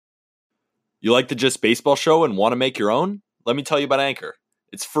You like the Just Baseball show and want to make your own? Let me tell you about Anchor.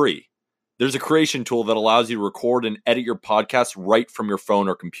 It's free. There's a creation tool that allows you to record and edit your podcast right from your phone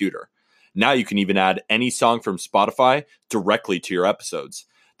or computer. Now you can even add any song from Spotify directly to your episodes.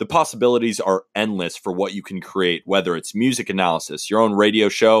 The possibilities are endless for what you can create, whether it's music analysis, your own radio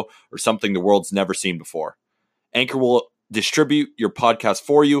show, or something the world's never seen before. Anchor will distribute your podcast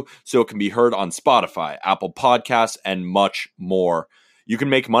for you so it can be heard on Spotify, Apple Podcasts, and much more. You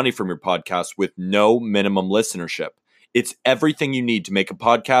can make money from your podcast with no minimum listenership. It's everything you need to make a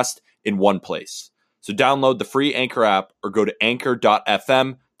podcast in one place. So download the free Anchor app or go to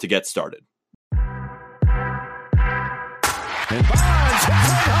anchor.fm to get started. And Bonds hits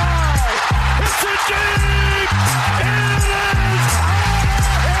it high. It's a deep. It is high.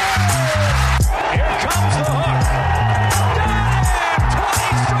 Here comes the hook. Got him.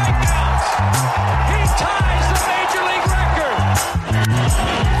 20 strikeouts. He ties the major league record.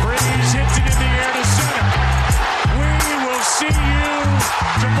 Freeze hits it in the air to center. We will see you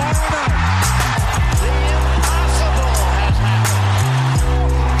tomorrow night. The impossible has happened.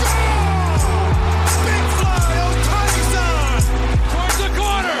 Big fly. Ohtani's on. Towards the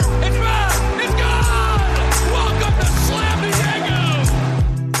corner. It's back. It's gone. Welcome to Slam Diego.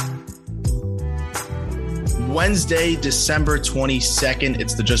 Wednesday, December 22nd.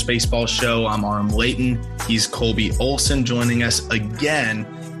 It's the Just Baseball show. I'm Aram Layton. He's Colby Olson joining us again.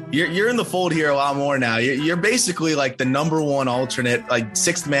 You're in the fold here a lot more now. You're basically like the number one alternate, like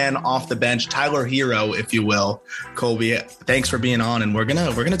sixth man off the bench, Tyler Hero, if you will. Colby, thanks for being on, and we're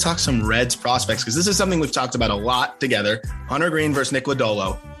gonna talk some Reds prospects because this is something we've talked about a lot together. Hunter Greene versus Nick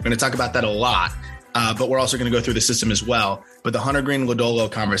Lodolo. We're gonna talk about that a lot, but we're also gonna go through the system as well. But the Hunter Greene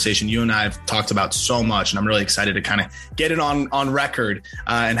Lodolo conversation, you and I have talked about so much, and I'm really excited to kind of get it on record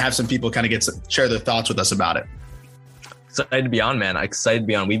and have some people kind of share their thoughts with us about it. Excited to be on, man. Excited to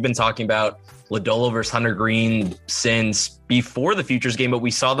be on. We've been talking about Lodolo versus Hunter Greene since before the Futures game, but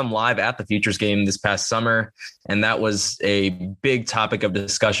we saw them live at the Futures game this past summer. And that was a big topic of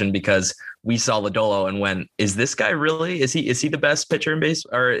discussion because we saw Lodolo and went, is this guy really, is he the best pitcher in base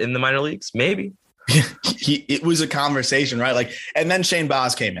or in the minor leagues? Maybe. It was a conversation, right? Like, and then Shane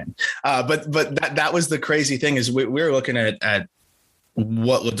Baz came in. But that was the crazy thing is we were looking at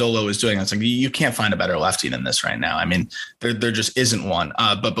what Lodolo is doing. I was like, you can't find a better lefty than this right now. I mean, there just isn't one.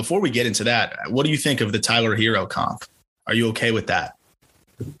 But before we get into that, what do you think of the Tyler Hero comp? Are you okay with that?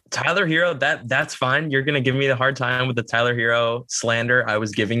 Tyler Hero, that's fine. You're going to give me the hard time with the Tyler Hero slander I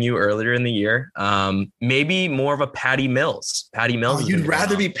was giving you earlier in the year. Maybe more of a Patty Mills. Patty Mills. Oh, you'd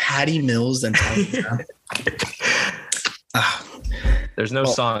rather be Patty Mills than Tyler Hero? There's no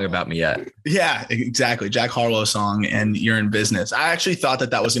song about me yet. Yeah, exactly. Jack Harlow song, and you're in business. I actually thought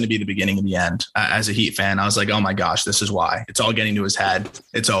that was going to be the beginning and the end. As a Heat fan, I was like, oh my gosh, this is why. It's all getting to his head.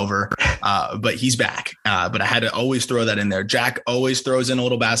 It's over. But he's back. But I had to always throw that in there. Jack always throws in a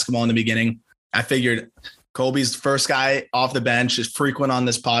little basketball in the beginning. I figured Colby's first guy off the bench, is frequent on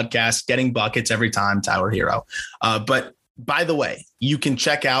this podcast, getting buckets every time, Tyler Hero. But by the way, you can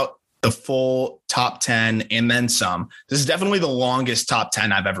check out the full top 10 and then some. This is definitely the longest top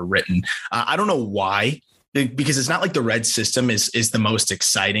 10 I've ever written. I don't know why, because it's not like the red system is the most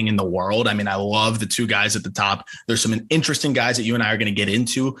exciting in the world. I mean, I love the two guys at the top. There's some interesting guys that you and I are going to get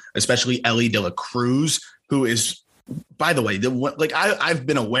into, especially Ellie De La Cruz, who is, by the way, I've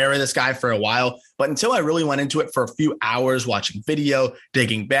been aware of this guy for a while, but until I really went into it for a few hours, watching video,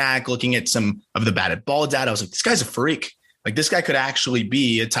 digging back, looking at some of the batted ball data, I was like, this guy's a freak. Like, this guy could actually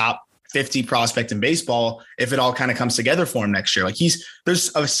be a top 50 prospect in baseball if it all kind of comes together for him next year. Like, there's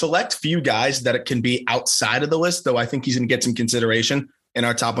a select few guys that can be outside of the list, though I think he's going to get some consideration in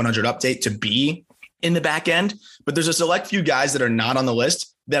our top 100 update to be in the back end. But there's a select few guys that are not on the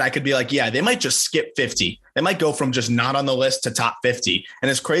list that I could be like, yeah, they might just skip 50. They might go from just not on the list to top 50.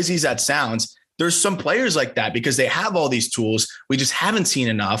 And as crazy as that sounds, there's some players like that because they have all these tools. We just haven't seen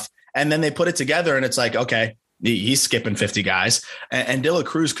enough. And then they put it together and it's like, okay, he's skipping 50 guys, and De La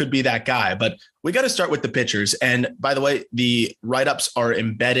Cruz could be that guy. But we got to start with the pitchers. And by the way, the write-ups are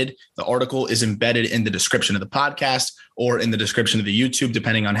embedded. The article is embedded in the description of the podcast or in the description of the YouTube,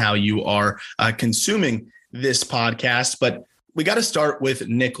 depending on how you are consuming this podcast. But we got to start with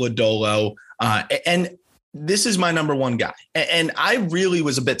Nick Lodolo. And this is my number one guy. And I really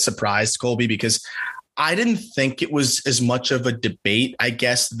was a bit surprised, Colby, because I didn't think it was as much of a debate, I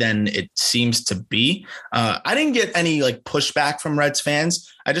guess, than it seems to be. I didn't get any pushback from Reds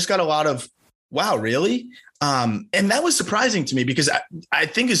fans. I just got a lot of, wow, really? And that was surprising to me because I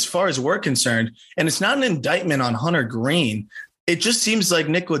think as far as we're concerned, and it's not an indictment on Hunter Greene, it just seems like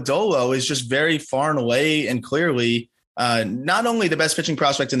Nick Lodolo is just very far and away and clearly not only the best pitching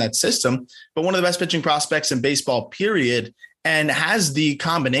prospect in that system, but one of the best pitching prospects in baseball, period, and has the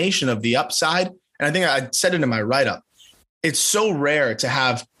combination of the upside. And I think I said it in my write-up. It's so rare to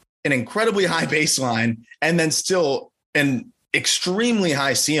have an incredibly high baseline and then still an extremely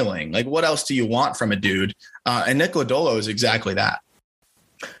high ceiling. Like, what else do you want from a dude? And Nick Lodolo is exactly that.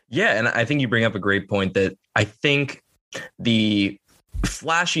 Yeah, and I think you bring up a great point that I think the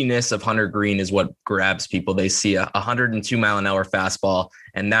flashiness of Hunter Greene is what grabs people. They see a 102 mile an hour fastball,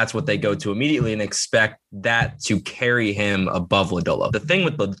 and that's what they go to immediately and expect that to carry him above Lodolo. The thing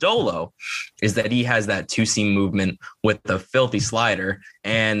with Lodolo is that he has that two-seam movement with the filthy slider.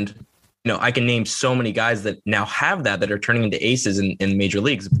 And, I can name so many guys that now have that are turning into aces in major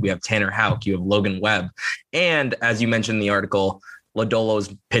leagues. We have Tanner Houck, you have Logan Webb. And as you mentioned in the article,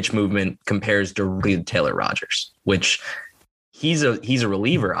 Lodolo's pitch movement compares directly to Taylor Rogers, which he's a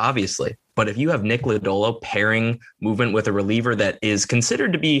reliever, obviously. But if you have Nick Lodolo pairing movement with a reliever that is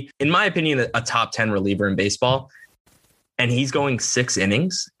considered to be, in my opinion, a top 10 reliever in baseball, and he's going 6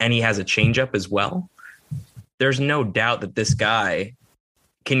 innings and he has a changeup as well, there's no doubt that this guy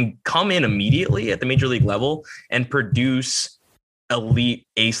can come in immediately at the major league level and produce elite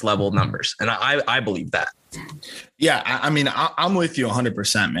ace level numbers. And I believe that. Yeah. I mean, I'm with you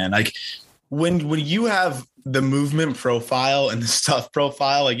 100%, man. Like when you have the movement profile and the stuff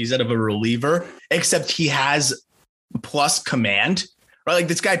profile, like you said, of a reliever, except he has plus command, right? Like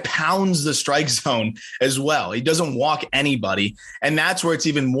this guy pounds the strike zone as well. He doesn't walk anybody. And that's where it's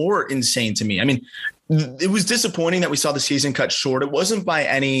even more insane to me. I mean, it was disappointing that we saw the season cut short. It wasn't by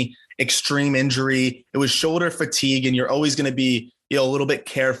any extreme injury. It was shoulder fatigue, and you're always going to be, a little bit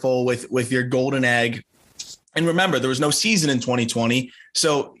careful with your golden egg. And remember, there was no season in 2020.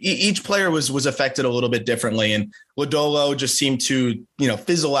 So each player was affected a little bit differently. And Lodolo just seemed to,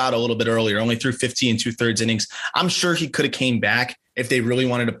 fizzle out a little bit earlier, only threw 50 2/3 innings. I'm sure he could have came back if they really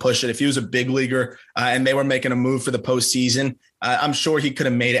wanted to push it. If he was a big leaguer and they were making a move for the postseason, I'm sure he could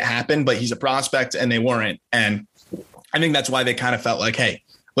have made it happen, but he's a prospect and they weren't. And I think that's why they kind of felt like, hey,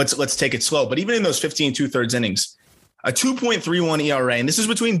 let's take it slow. But even in those 50 2/3 innings, a 2.31 ERA, and this is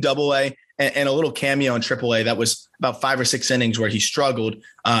between AA and a little cameo in AAA. That was about 5 or 6 innings where he struggled.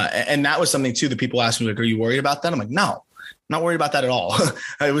 And that was something too that people asked me, like, are you worried about that? I'm like, no, I'm not worried about that at all.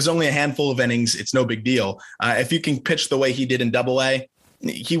 It was only a handful of innings. It's no big deal. If you can pitch the way he did in AA,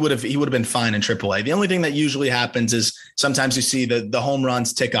 he would have been fine in AAA. The only thing that usually happens is sometimes you see the home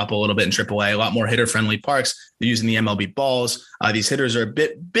runs tick up a little bit in AAA, a lot more hitter friendly parks. They're using the MLB balls. These hitters are a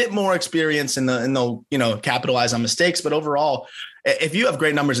bit more experienced and they'll capitalize on mistakes. But overall, if you have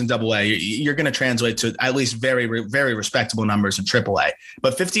great numbers in AA, you're going to translate to at least very, very respectable numbers in AAA.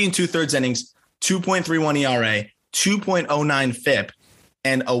 But 50 2/3 innings, 2.31 ERA, 2.09 FIP,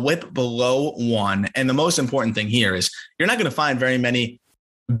 and a WHIP below 1. And the most important thing here is you're not going to find very many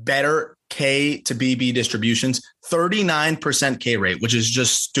better K to BB distributions. 39% K rate, which is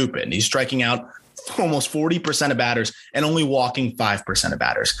just stupid. He's striking out almost 40% of batters and only walking 5% of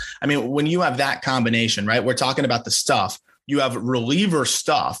batters. I mean, when you have that combination, right, we're talking about the stuff. You have reliever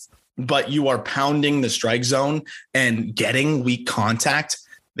stuff, but you are pounding the strike zone and getting weak contact.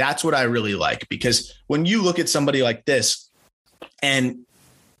 That's what I really like, because when you look at somebody like this, and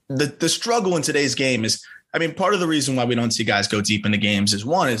the struggle in today's game is, I mean, part of the reason why we don't see guys go deep into games is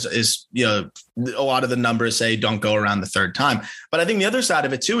one is a lot of the numbers say don't go around the third time. But I think the other side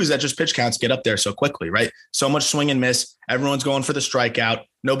of it too is that just pitch counts get up there so quickly, right? So much swing and miss. Everyone's going for the strikeout.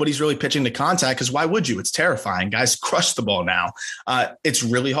 Nobody's really pitching to contact, because why would you? It's terrifying. Guys crush the ball now. It's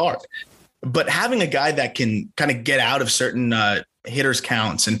really hard. But having a guy that can kind of get out of certain hitters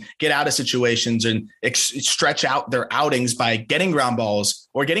counts and get out of situations and stretch out their outings by getting ground balls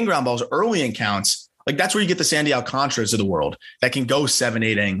early in counts, like that's where you get the Sandy Alcantaras of the world that can go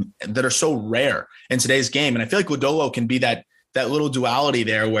 7-8 innings that are so rare in today's game. And I feel like Lodolo can be that little duality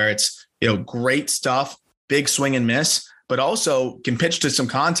there where it's, great stuff, big swing and miss, but also can pitch to some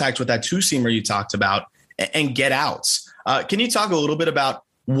contact with that two-seamer you talked about and get outs. Can you talk a little bit about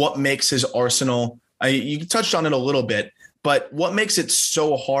what makes his arsenal? You touched on it a little bit, but what makes it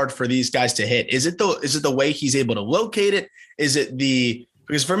so hard for these guys to hit? Is it the way he's able to locate it?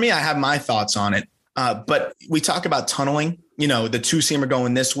 Because for me, I have my thoughts on it. But we talk about tunneling, the two-seamer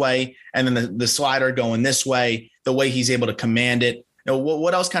going this way and then the slider going this way, the way he's able to command it.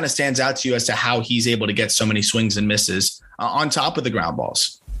 What else kind of stands out to you as to how he's able to get so many swings and misses on top of the ground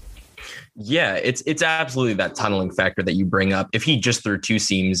balls? Yeah, it's absolutely that tunneling factor that you bring up. If he just threw two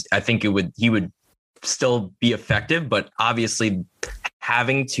seams, I think he would still be effective, but obviously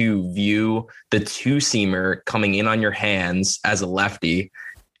having to view the two-seamer coming in on your hands as a lefty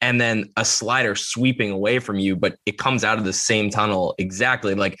and then a slider sweeping away from you, but it comes out of the same tunnel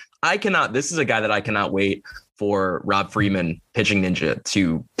exactly. Like this is a guy that I cannot wait for Rob Freeman, pitching ninja,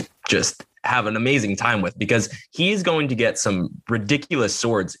 to just have an amazing time with, because he is going to get some ridiculous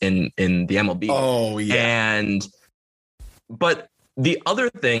swords in the MLB. Oh yeah. But the other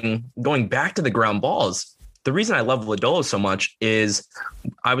thing, going back to the ground balls, the reason I love Lodolo so much is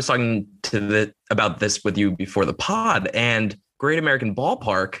I was talking about this with you before the pod, and Great American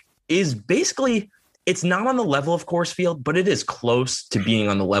Ballpark is basically, it's not on the level of Coors Field, but it is close to being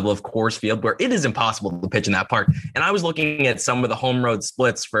on the level of Coors Field, where it is impossible to pitch in that park. And I was looking at some of the home road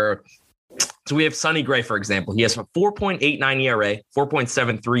splits so we have Sonny Gray, for example. He has a 4.89 ERA,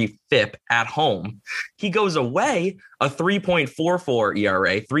 4.73 FIP at home. He goes away a 3.44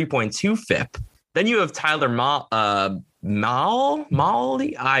 ERA, 3.2 FIP. Then you have Tyler Molly.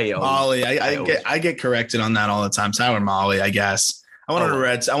 I get corrected on that all the time. Tyler Molly, I guess. I went on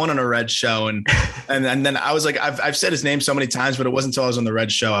a Red show, and then I was like, I've said his name so many times, but it wasn't until I was on the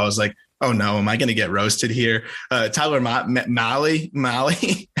Red show I was like, oh no, am I going to get roasted here? Tyler Molly.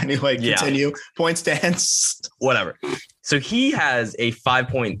 Anyway, continue. Point stands. Whatever. So he has a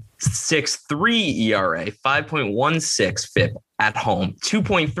 5.63 ERA, 5.16 FIP at home,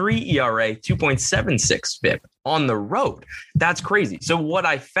 2.3 ERA, 2.76 FIP on the road. That's crazy. So what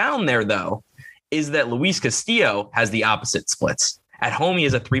I found there, though, is that Luis Castillo has the opposite splits. At home, he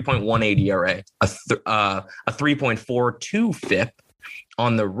has a 3.18 ERA, a 3.42 FIP.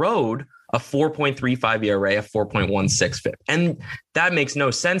 On the road, a 4.35 ERA, a 4.16 FIP. And that makes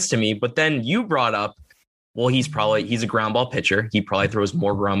no sense to me. But then you brought up, well, he's a ground ball pitcher. He probably throws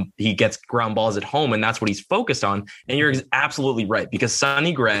he gets ground balls at home, and that's what he's focused on. And you're absolutely right, because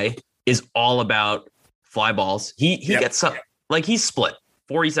Sonny Gray is all about fly balls. He gets he's split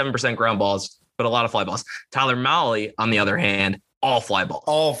 47% ground balls, but a lot of fly balls. Tyler Mahle, on the other hand, all fly balls.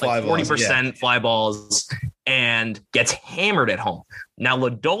 40% fly balls, and gets hammered at home. Now,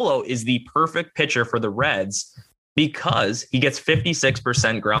 Lodolo is the perfect pitcher for the Reds because he gets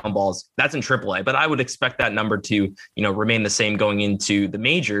 56% ground balls. That's in AAA, but I would expect that number to, remain the same going into the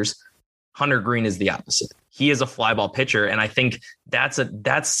majors. Hunter Greene is the opposite. He is a fly ball pitcher, and I think that's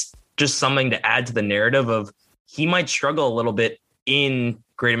just something to add to the narrative of he might struggle a little bit in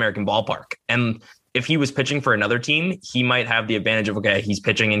Great American Ballpark. And if he was pitching for another team, he might have the advantage of, okay, he's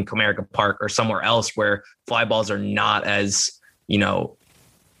pitching in Comerica Park or somewhere else where fly balls are not as, the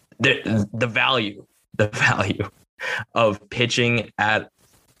value of pitching at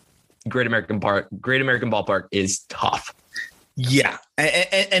Great American Ballpark is tough. Yeah.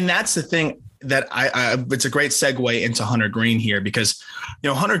 And that's the thing that it's a great segue into Hunter Greene here, because,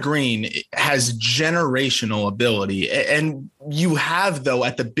 Hunter Greene has generational ability, and you have, though,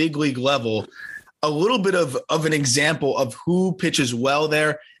 at the big league level, a little bit of an example of who pitches well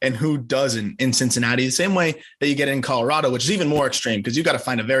there and who doesn't in Cincinnati, the same way that you get in Colorado, which is even more extreme because you got to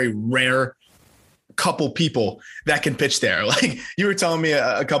find a very rare couple people that can pitch there. Like you were telling me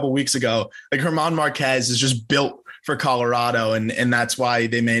a couple weeks ago, like German Marquez is just built for Colorado, and that's why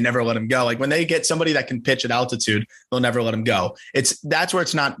they may never let him go. Like when they get somebody that can pitch at altitude, they'll never let him go. That's where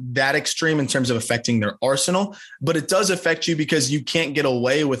it's not that extreme in terms of affecting their arsenal, but it does affect you because you can't get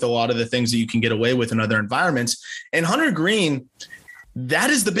away with a lot of the things that you can get away with in other environments. And Hunter Greene, that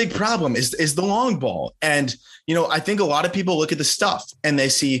is the big problem is the long ball. And, I think a lot of people look at the stuff and they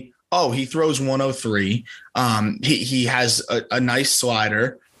see, oh, he throws 103. He has a nice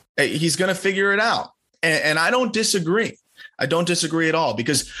slider. He's going to figure it out. And I don't disagree. I don't disagree at all,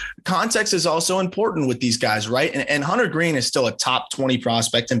 because context is also important with these guys, right? And Hunter Greene is still a top 20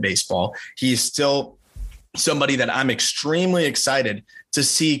 prospect in baseball. He's still somebody that I'm extremely excited to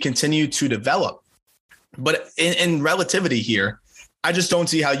see continue to develop. But in relativity here, I just don't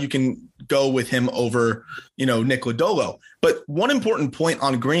see how you can go with him over, Nick Lodolo. But one important point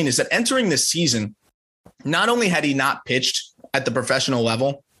on Greene is that entering this season, not only had he not pitched at the professional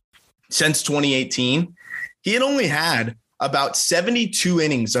level since 2018, he had only had about 72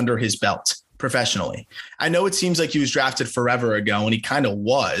 innings under his belt professionally. I know it seems like he was drafted forever ago, and he kind of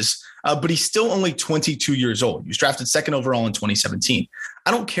was, but he's still only 22 years old. He was drafted second overall in 2017.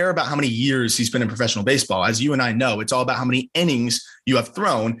 I don't care about how many years he's been in professional baseball. As you and I know, it's all about how many innings you have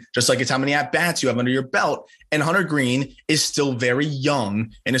thrown, just like it's how many at-bats you have under your belt. And Hunter Greene is still very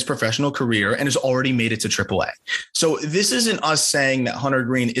young in his professional career and has already made it to AAA. So this isn't us saying that Hunter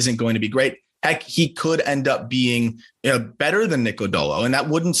Greene isn't going to be great. Heck, he could end up being better than Nick Lodolo, and that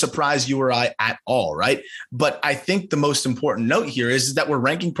wouldn't surprise you or I at all, right? But I think the most important note here is that we're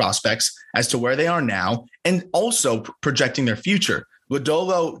ranking prospects as to where they are now and also projecting their future.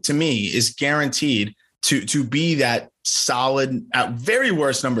 Lodolo, to me, is guaranteed to be that solid, at very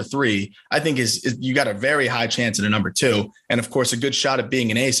worst number 3, I think is you got a very high chance at a number 2. And of course, a good shot at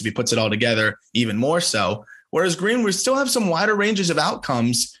being an ace if he puts it all together, even more so. Whereas Greene, we still have some wider ranges of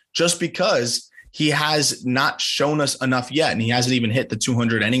outcomes just because he has not shown us enough yet. And he hasn't even hit the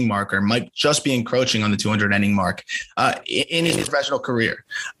 200 inning mark, or might just be encroaching on the 200 inning mark in his professional career.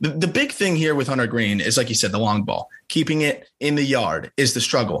 The big thing here with Hunter Greene is, like you said, the long ball. Keeping it in the yard is the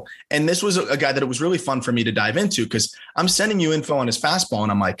struggle. And this was a guy that it was really fun for me to dive into, because I'm sending you info on his fastball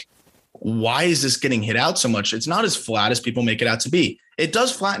and I'm like, why is this getting hit out so much? It's not as flat as people make it out to be. It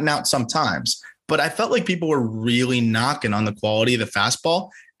does flatten out sometimes, but I felt like people were really knocking on the quality of the fastball.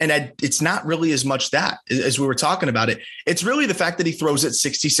 And it's not really as much that, as we were talking about it. It's really the fact that he throws it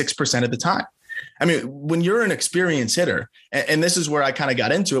 66% of the time. I mean, when you're an experienced hitter, and this is where I kind of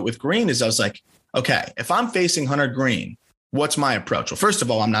got into it with Greene, is I was like, okay, if I'm facing Hunter Greene, what's my approach? Well, first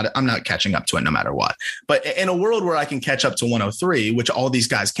of all, I'm not catching up to it no matter what. But in a world where I can catch up to 103, which all these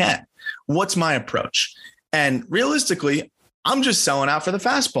guys can, what's my approach? And realistically, I'm just selling out for the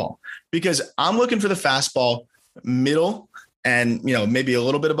fastball, because I'm looking for the fastball middle and, maybe a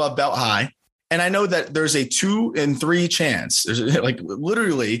little bit above belt high. And I know that there's a 2 in 3 chance. There's like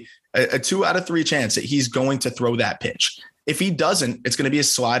literally a 2 out of 3 chance that he's going to throw that pitch. If he doesn't, it's going to be a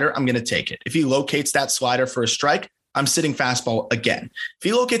slider. I'm going to take it. If he locates that slider for a strike, I'm sitting fastball again. If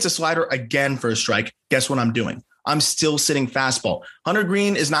he locates a slider again for a strike, guess what I'm doing? I'm still sitting fastball. Hunter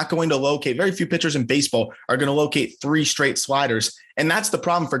Greene is not going to locate. Very few pitchers in baseball are going to locate 3 straight sliders. And that's the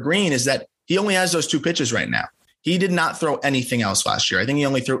problem for Greene, is that he only has those 2 pitches right now. He did not throw anything else last year. I think he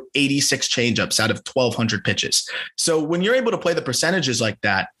only threw 86 changeups out of 1,200 pitches. So when you're able to play the percentages like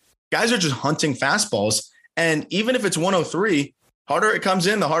that, guys are just hunting fastballs. And even if it's 103, harder it comes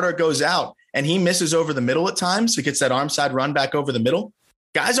in, the harder it goes out. And he misses over the middle at times. He gets that arm side run back over the middle.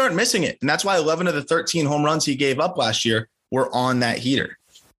 Guys aren't missing it. And that's why 11 of the 13 home runs he gave up last year were on that heater.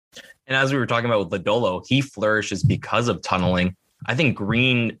 And as we were talking about with Lodolo, he flourishes because of tunneling. I think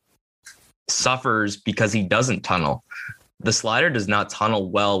Greene suffers because he doesn't tunnel. The slider does not tunnel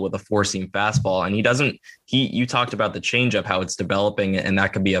well with a 4-seam fastball. And you talked about the changeup, how it's developing, and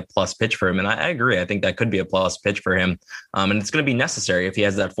that could be a plus pitch for him. And I agree. I think that could be a plus pitch for him. And it's going to be necessary if he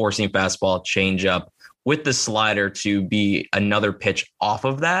has that 4-seam fastball changeup with the slider to be another pitch off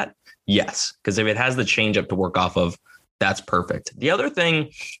of that. Yes. Because if it has the changeup to work off of, that's perfect. The other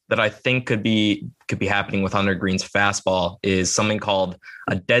thing that I think could be happening with Hunter Greene's fastball is something called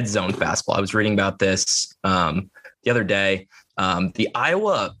a dead zone fastball. I was reading about this the other day. The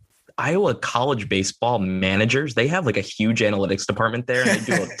Iowa college baseball managers, they have like a huge analytics department there, and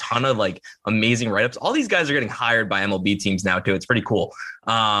they do a ton of like amazing write-ups. All these guys are getting hired by MLB teams now too. It's pretty cool.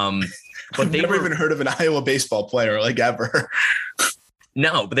 But I've never even heard of an Iowa baseball player, like, ever.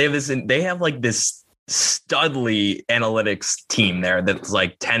 No, but they have like this studly analytics team there that's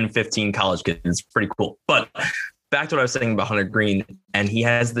like 10, 15 college kids. It's pretty cool. But back to what I was saying about Hunter Greene, and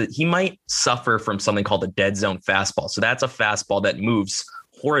he might suffer from something called a dead zone fastball. So that's a fastball that moves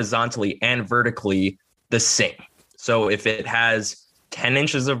horizontally and vertically the same. So if it has 10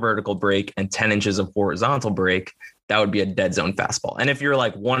 inches of vertical break and 10 inches of horizontal break, that would be a dead zone fastball. And if you're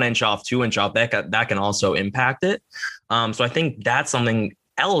like 1 inch off, 2 inch off, that can also impact it. So I think that's something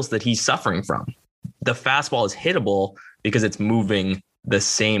else that he's suffering from. The fastball is hittable because it's moving the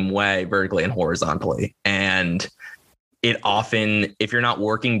same way vertically and horizontally. And it often, if you're not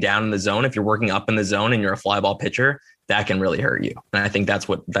working down in the zone, if you're working up in the zone and you're a fly ball pitcher, that can really hurt you. And I think that's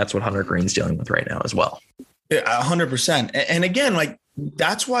what Hunter Greene's dealing with right now as well. Yeah, 100%. And again, like,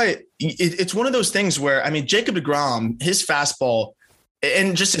 that's why it's one of those things where, I mean, Jacob deGrom, his fastball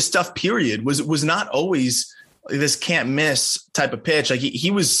and just his stuff period was not always this can't miss type of pitch. Like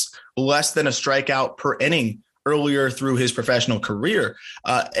he was less than a strikeout per inning earlier through his professional career.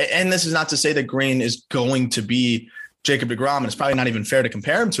 And this is not to say that Greene is going to be Jacob deGrom, and it's probably not even fair to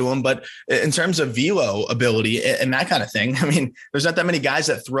compare him to him, but in terms of velo ability and that kind of thing, I mean, there's not that many guys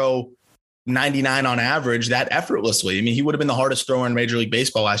that throw 99 on average that effortlessly. I mean, he would have been the hardest thrower in Major League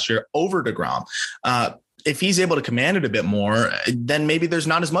Baseball last year over deGrom. If he's able to command it a bit more, then maybe there's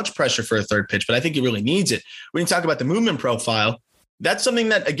not as much pressure for a third pitch, but I think he really needs it. When you talk about the movement profile, that's something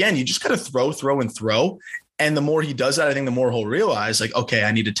that, again, you just got to throw. And the more he does that, I think the more he'll realize, like, okay,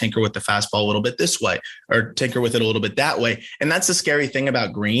 I need to tinker with the fastball a little bit this way or tinker with it a little bit that way. And that's the scary thing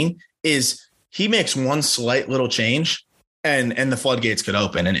about Greene is he makes one slight little change and the floodgates could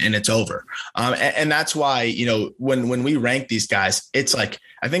open and it's over. And that's why, you know, when we rank these guys, it's like,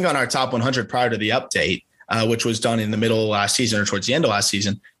 I think on our top 100 prior to the update, which was done in the middle of last season or towards the end of last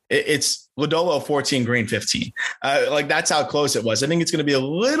season, It's Lodolo 14, Greene 15. Like that's how close it was. I think it's going to be a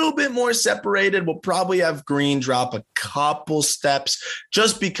little bit more separated. We'll probably have Greene drop a couple steps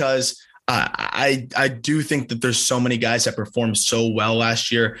just because I do think that there's so many guys that performed so well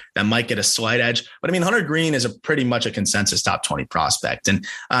last year that might get a slight edge. But I mean, Hunter Greene is pretty much a consensus top 20 prospect. And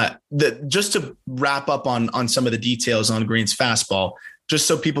just to wrap up on some of the details on Greene's fastball, just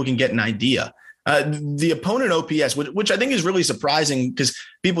so people can get an idea. The opponent OPS, which I think is really surprising because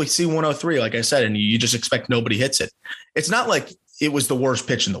people see 103, like I said, and you just expect nobody hits it. It's not like it was the worst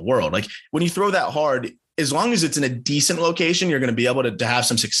pitch in the world. Like when you throw that hard, as long as it's in a decent location, you're going to be able to have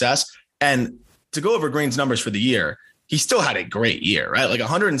some success. And to go over Greene's numbers for the year, he still had a great year, right? Like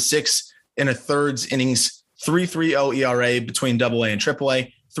 106 in a thirds innings, 3.30 ERA between AA and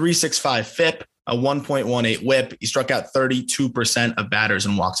AAA, 3.65 FIP, a 1.18 whip. He struck out 32% of batters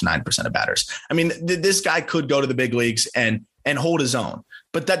and walked 9% of batters. I mean, this guy could go to the big leagues and hold his own,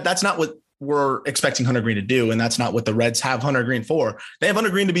 but that's not what we're expecting Hunter Greene to do. And that's not what the Reds have Hunter Greene for. They have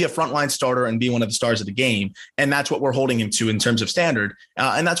Hunter Greene to be a frontline starter and be one of the stars of the game. And that's what we're holding him to in terms of standard.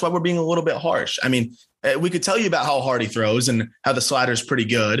 And that's why we're being a little bit harsh. I mean, we could tell you about how hard he throws and how the slider is pretty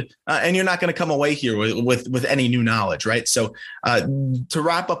good. And you're not going to come away here with any new knowledge, right? So to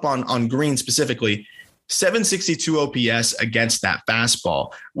wrap up on Greene specifically, 762 OPS against that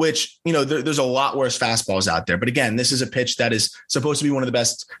fastball, which, there's a lot worse fastballs out there. But again, this is a pitch that is supposed to be one of the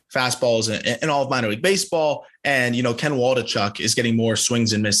best fastballs in all of minor league baseball. And, Ken Waldichuk is getting more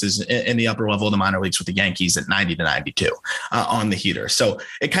swings and misses in the upper level of the minor leagues with the Yankees at 90 to 92 on the heater. So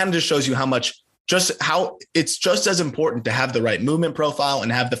it kind of just shows you how it's just as important to have the right movement profile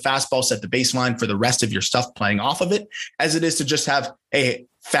and have the fastball set the baseline for the rest of your stuff playing off of it as it is to just have a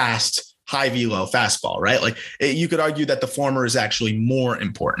fast, high velo fastball, right? Like you could argue that the former is actually more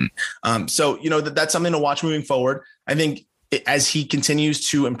important. So, that's something to watch moving forward. I think as he continues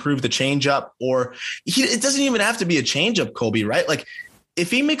to improve the changeup, or it doesn't even have to be a changeup, Colby, right? Like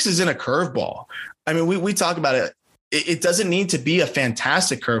if he mixes in a curveball, I mean, we talk about it. It doesn't need to be a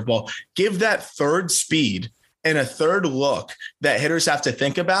fantastic curveball. Give that third speed and a third look that hitters have to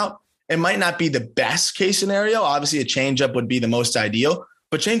think about. It might not be the best case scenario. Obviously, a changeup would be the most ideal,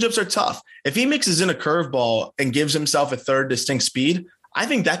 but changeups are tough. If he mixes in a curveball and gives himself a third distinct speed, I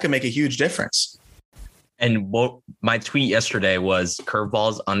think that could make a huge difference. And what my tweet yesterday was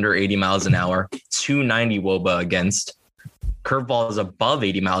curveballs under 80 miles an hour, 290 WOBA against. Curveballs above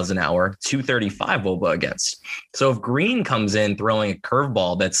 80 miles an hour, 235 WOBA against. So if Greene comes in throwing a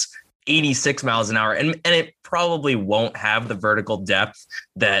curveball that's 86 miles an hour, and it probably won't have the vertical depth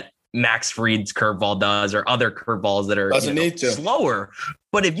that Max Fried's curveball does or other curveballs that are slower.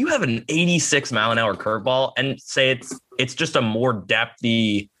 But if you have an 86 mile an hour curveball and say it's just a more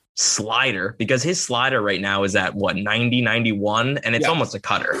depthy slider, because his slider right now is at 90, 91, and it's almost a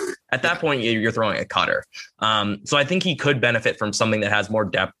cutter. At that point, you're throwing a cutter. So I think he could benefit from something that has more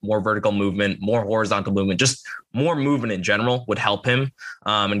depth, more vertical movement, more horizontal movement, just more movement in general would help him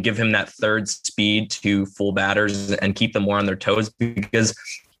and give him that third speed to full batters and keep them more on their toes, because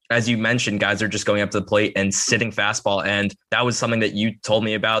as you mentioned, guys are just going up to the plate and sitting fastball. And that was something that you told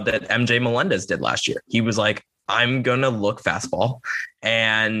me about that MJ Melendez did last year. He was like, I'm going to look fastball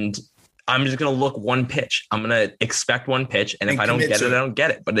and I'm just going to look one pitch. I'm going to expect one pitch. And if I don't get it, I don't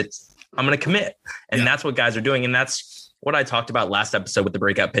get it. But I'm going to commit. And that's what guys are doing. And that's what I talked about last episode with the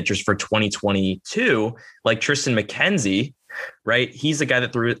breakout pitchers for 2022, like Tristan McKenzie, right? He's the guy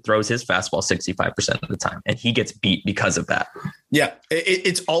that throws his fastball 65% of the time, and he gets beat because of that. Yeah,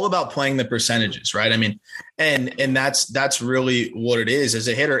 it's all about playing the percentages, right? I mean, and that's really what it is as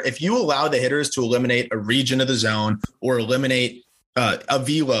a hitter. If you allow the hitters to eliminate a region of the zone or eliminate a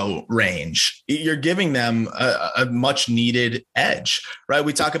velo range, you're giving them a much needed edge, right?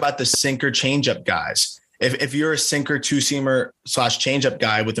 We talk about the sinker changeup guys. If you're a sinker, two-seamer / changeup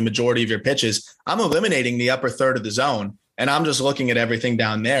guy with the majority of your pitches, I'm eliminating the upper third of the zone, and I'm just looking at everything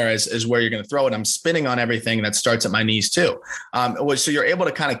down there as where you're going to throw it. I'm spinning on everything that starts at my knees too. So you're able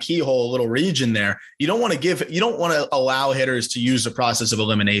to kind of keyhole a little region there. You don't want to allow hitters to use the process of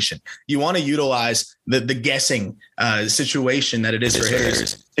elimination. You want to utilize the guessing situation that it is for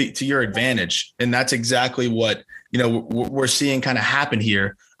hitters to your advantage. And that's exactly what, we're seeing kind of happen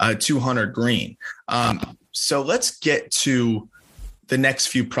here to Hunter Greene. So let's get to the next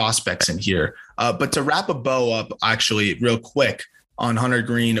few prospects in here. But to wrap a bow up, actually, real quick on Hunter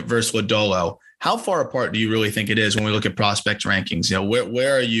Greene versus Lodolo, how far apart do you really think it is when we look at prospect rankings?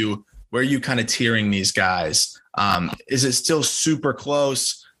 Where are you kind of tiering these guys? Is it still super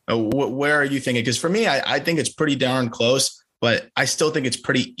close? Where are you thinking? Because for me, I think it's pretty darn close, but I still think it's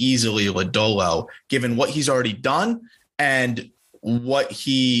pretty easily Lodolo, given what he's already done and what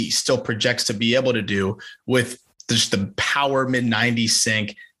he still projects to be able to do with just the power mid-90s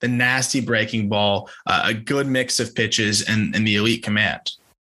sink, the nasty breaking ball, a good mix of pitches, and the elite command.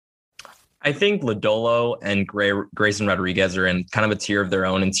 I think Lodolo and Grayson Rodriguez are in kind of a tier of their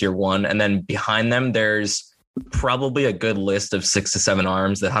own in tier 1. And then behind them, there's probably a good list of 6 to 7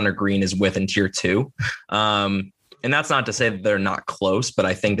 arms that Hunter Greene is with in tier 2. And that's not to say that they're not close, but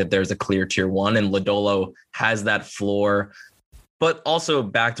I think that there's a clear tier 1, and Lodolo has that floor. But also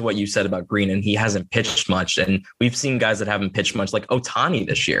back to what you said about Greene, and he hasn't pitched much. And we've seen guys that haven't pitched much, like Ohtani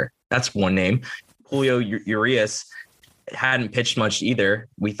this year. That's one name. Julio Urias hadn't pitched much either.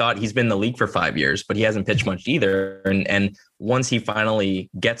 We thought he's been in the league for 5 years, but he hasn't pitched much either. And once he finally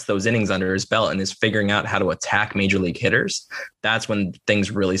gets those innings under his belt and is figuring out how to attack major league hitters, that's when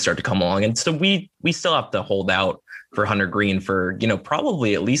things really start to come along. And so we still have to hold out for Hunter Greene for,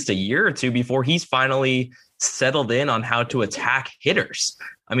 probably at least a year or two before he's finally settled in on how to attack hitters.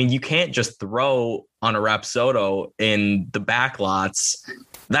 I mean, you can't just throw on a Rapsodo in the back lots.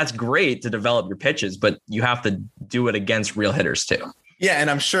 That's great to develop your pitches, but you have to do it against real hitters too. Yeah, and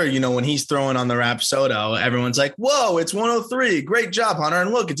I'm sure, when he's throwing on the Rapsodo, everyone's like, whoa, it's 103. Great job, Hunter.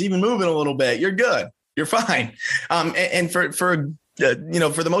 And look, it's even moving a little bit. You're good. You're fine. And for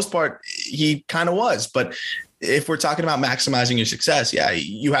the most part, he kind of was. But if we're talking about maximizing your success, yeah,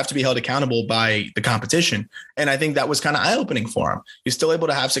 you have to be held accountable by the competition. And I think that was kind of eye-opening for him. He's still able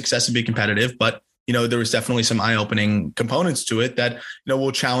to have success and be competitive, but there was definitely some eye-opening components to it that,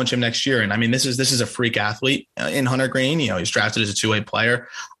 will challenge him next year. And I mean, this is a freak athlete in Hunter Greene. He's drafted as a two-way player.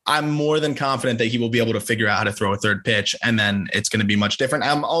 I'm more than confident that he will be able to figure out how to throw a third pitch, and then it's going to be much different.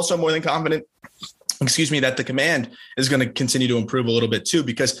 I'm also more than confident, that the command is going to continue to improve a little bit too,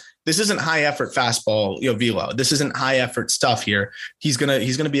 because this isn't high effort fastball, velo. This isn't high effort stuff here. He's going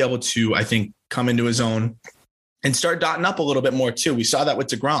to be able to, I think, come into his own and start dotting up a little bit more too. We saw that with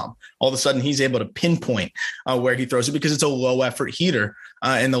DeGrom. All of a sudden, he's able to pinpoint where he throws it because it's a low effort heater,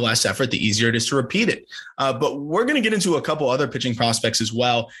 and the less effort, the easier it is to repeat it. But we're going to get into a couple other pitching prospects as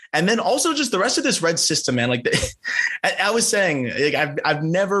well, and then also just the rest of this Reds system, man. Like I was saying, I've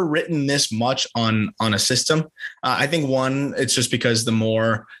never written this much on a system. I think it's just because the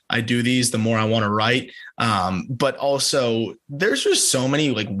more I do these, the more I want to write. But also there's just so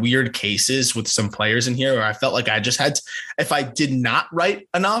many like weird cases with some players in here where I felt like I just had if I did not write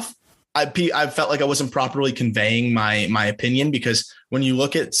enough, I felt like I wasn't properly conveying my opinion, because when you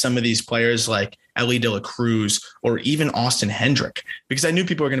look at some of these players like Ellie De La Cruz or even Austin Hendrick, because I knew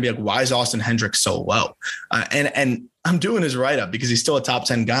people were going to be like, why is Austin Hendrick so low? And I'm doing his write-up because he's still a top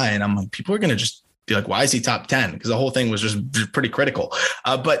 10 guy. And I'm like, people are going to just be like, why is he top 10? Because the whole thing was just pretty critical.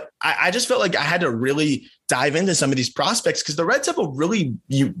 But I just felt like I had to really dive into some of these prospects because the Reds have a really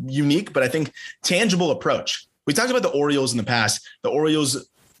unique, but I think tangible approach. We talked about the Orioles in the past. The Orioles,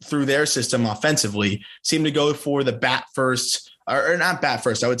 through their system offensively, seem to go for the bat first, or not bat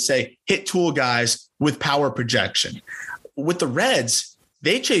first, I would say hit tool guys with power projection. With the Reds,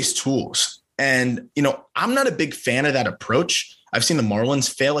 they chase tools. And, I'm not a big fan of that approach. I've seen the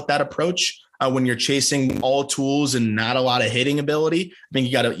Marlins fail at that approach. When you're chasing all tools and not a lot of hitting ability, I think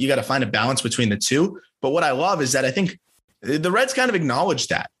you got to find a balance between the two. But what I love is that I think the Reds kind of acknowledged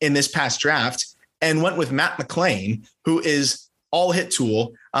that in this past draft and went with Matt McClain, who is all hit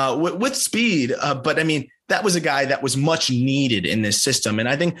tool with speed. But I mean, that was a guy that was much needed in this system. And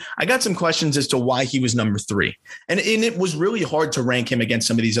I think I got some questions as to why he was number 3. And it was really hard to rank him against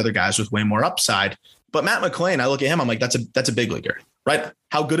some of these other guys with way more upside. But Matt McClain, I look at him, I'm like, that's a big leaguer, right?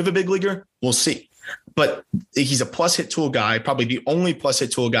 How good of a big leaguer? We'll see. But he's a plus hit tool guy, probably the only plus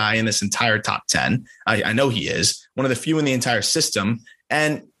hit tool guy in this entire top 10. I know he is one of the few in the entire system.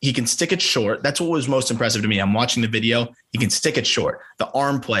 And he can stick it short. That's what was most impressive to me. I'm watching the video. He can stick it short. The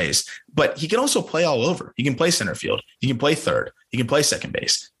arm plays, but he can also play all over. He can play center field. He can play third. He can play second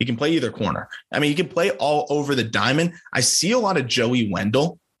base. He can play either corner. I mean, he can play all over the diamond. I see a lot of Joey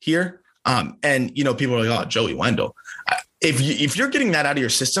Wendell here. And, people are like, oh, Joey Wendell. If you're getting that out of your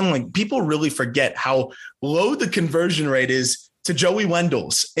system, like people really forget how low the conversion rate is to Joey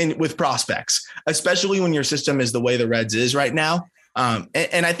Wendell's with prospects, especially when your system is the way the Reds is right now.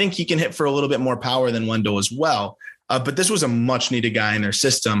 And I think he can hit for a little bit more power than Wendell as well. But this was a much needed guy in their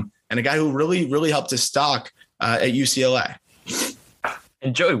system and a guy who really, really helped his stock at UCLA.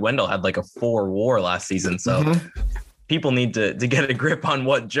 And Joey Wendell had like a 4 WAR last season. So people need to get a grip on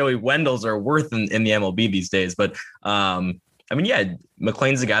what Joey Wendell's are worth in the MLB these days. But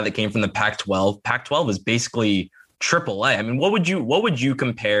McClain's the guy that came from the Pac-12. Pac-12 is basically AAA. I mean, what would you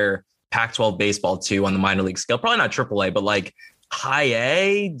compare Pac-12 baseball to on the minor league scale? Probably not AAA, but like high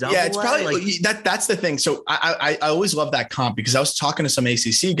A, double Yeah, it's probably like, that's the thing. So I always love that comp because I was talking to some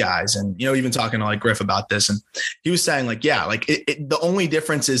ACC guys and, even talking to like Griff about this. And he was saying like, yeah, like the only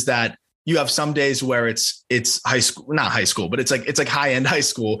difference is that you have some days where it's high school, not high school, but it's like high end high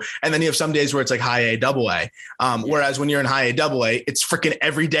school. And then you have some days where it's like high A, double A. Whereas when you're in high A, double A, it's freaking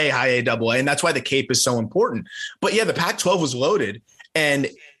every day high A, double A. And that's why the Cape is so important. But yeah, the Pac-12 was loaded and,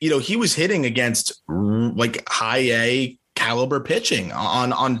 he was hitting against like high A caliber pitching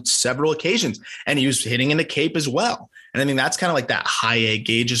on several occasions. And he was hitting in the Cape as well. And I mean, that's kind of like that high A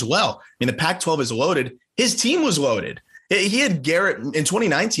gauge as well. I mean, the Pac-12 is loaded. His team was loaded. He had Garrett in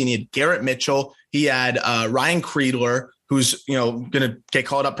 2019. He had Garrett Mitchell. He had Ryan Creedler, who's going to get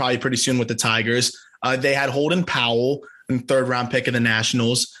called up probably pretty soon with the Tigers. They had Holden Powell, third round pick of the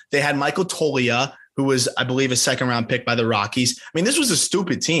Nationals. They had Michael Tolia, who was, I believe, a second round pick by the Rockies. I mean, this was a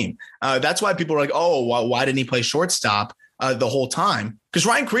stupid team. That's why people were like, oh, why didn't he play shortstop the whole time? Because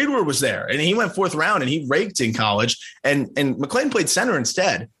Ryan Creedler was there and he went fourth round and he raked in college. And McLean played center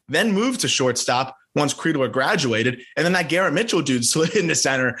instead, then moved to shortstop once Creedler graduated. And then that Garrett Mitchell dude slid into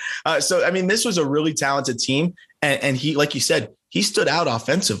center. So, I mean, this was a really talented team. And he, like you said, he stood out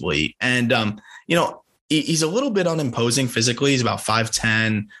offensively. And, he's a little bit unimposing physically. He's about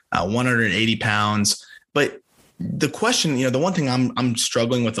 5'10", 180 pounds. But the question, the one thing I'm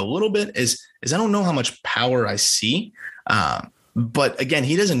struggling with a little bit is I don't know how much power I see. But again,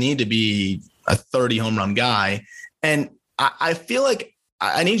 he doesn't need to be a 30 home run guy. And I feel like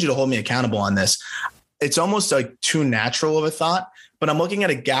I need you to hold me accountable on this. It's almost like too natural of a thought, but I'm looking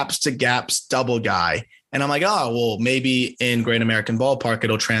at a gaps to gaps double guy. And I'm like, oh, well, maybe in Great American Ballpark,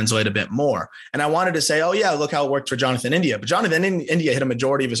 it'll translate a bit more. And I wanted to say, oh, yeah, look how it worked for Jonathan India. But Jonathan India hit a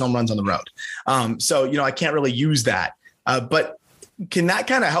majority of his home runs on the road. So, I can't really use that. But can that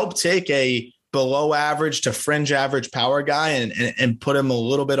kind of help take a below average to fringe average power guy and put him a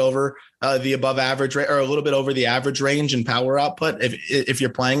little bit over the above average or a little bit over the average range in power output if you're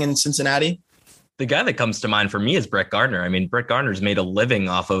playing in Cincinnati? The guy that comes to mind for me is Brett Gardner. I mean, Brett Gardner's made a living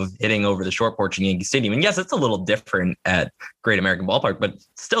off of hitting over the short porch in Yankee Stadium. And yes, it's a little different at Great American Ballpark, but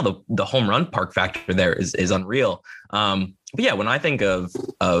still the home run park factor there is unreal. But yeah, when I think of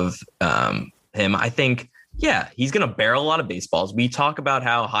him, I think, yeah, he's going to barrel a lot of baseballs. We talk about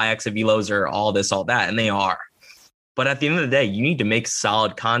how high exit velos are all this, all that, and they are. But at the end of the day, you need to make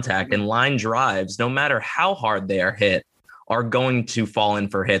solid contact, and line drives, no matter how hard they are hit, are going to fall in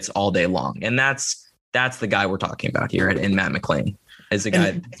for hits all day long. And that's the guy we're talking about here in Matt McLean. Is a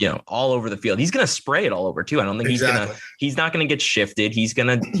guy, all over the field. He's going to spray it all over too. I don't think he's not going to get shifted. He's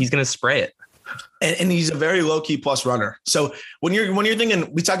going to spray it. And he's a very low key plus runner. So when you're thinking,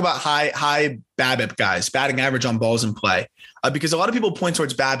 we talk about high BABIP guys, batting average on balls in play, because a lot of people point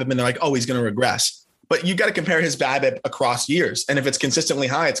towards BABIP and they're like, oh, he's going to regress. But you got to compare his BABIP across years. And if it's consistently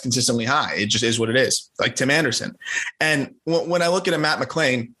high, it's consistently high. It just is what it is, like Tim Anderson. And when I look at a Matt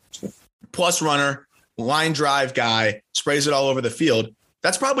McLean, plus runner, line drive guy, sprays it all over the field,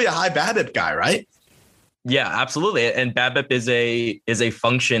 that's probably a high BABIP guy, right? Yeah, absolutely. And BABIP is a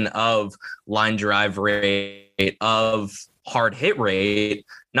function of line drive rate, of hard hit rate,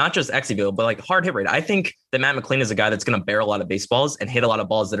 not just exit, but like hard hit rate. I think that Matt McLean is a guy that's going to barrel a lot of baseballs and hit a lot of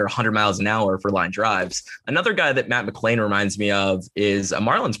balls that are 100 miles an hour for line drives. Another guy that Matt McLean reminds me of is a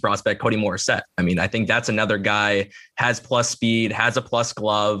Marlins prospect, Cody Morissette. I mean, I think that's another guy, has plus speed, has a plus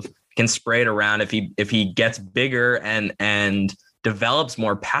glove, can spray it around. If he gets bigger and develops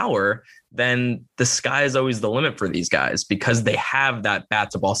more power, then the sky is always the limit for these guys because they have that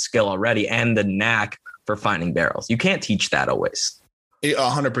bat to ball skill already and the knack for finding barrels. You can't teach that always.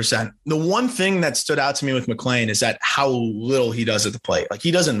 100%. The one thing that stood out to me with McLean is that how little he does at the plate. Like, he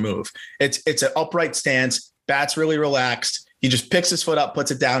doesn't move. It's an upright stance. Bat's really relaxed. He just picks his foot up,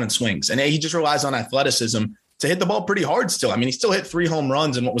 puts it down, and swings. And he just relies on athleticism to hit the ball pretty hard still. I mean, he still hit 3 home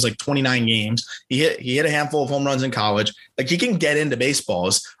runs in what was like 29 games. He hit a handful of home runs in college. Like, he can get into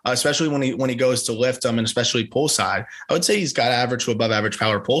baseballs, especially when he goes to lift them, and especially pull side. I would say he's got average to above average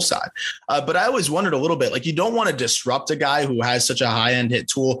power pull side. But I always wondered a little bit, like, you don't want to disrupt a guy who has such a high end hit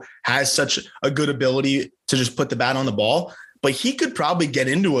tool, has such a good ability to just put the bat on the ball. But he could probably get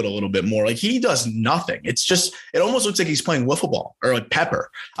into it a little bit more. Like, he does nothing. It's just, it almost looks like he's playing wiffle ball or like pepper.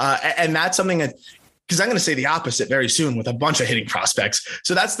 And that's something that, because I'm going to say the opposite very soon with a bunch of hitting prospects.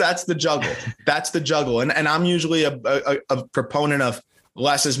 So that's the juggle. That's the juggle. And I'm usually a proponent of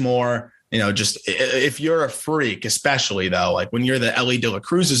less is more. Just if you're a freak, especially though, like when you're the Ellie De La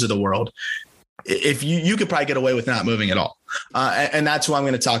Cruzes of the world, if you could probably get away with not moving at all. And that's what I'm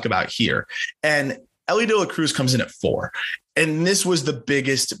going to talk about here. And Ellie De La Cruz comes in at 4. And this was the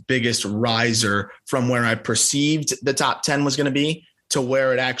biggest riser from where I perceived the top 10 was going to be to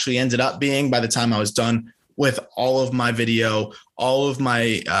where it actually ended up being by the time I was done with all of my video, all of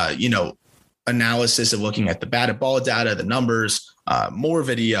my, analysis of looking at the batted ball data, the numbers, more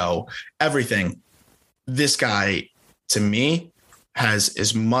video, everything. This guy, to me, has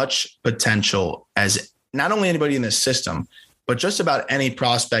as much potential as not only anybody in this system, but just about any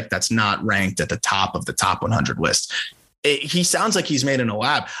prospect that's not ranked at the top of the top 100 list. He sounds like he's made in a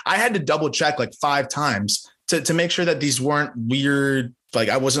lab. I had to double check like 5 times to make sure that these weren't weird, like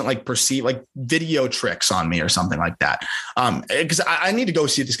I wasn't like perceived like video tricks on me or something like that. Because I need to go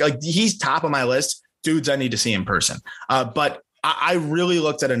see this guy. Like, he's top of my list. Dudes, I need to see in person. But I really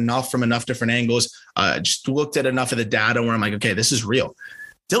looked at enough from enough different angles, just looked at enough of the data where I'm like, okay, this is real.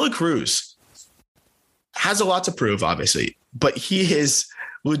 De La Cruz has a lot to prove, obviously, but he is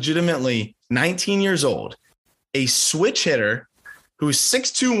legitimately 19 years old, a switch hitter who's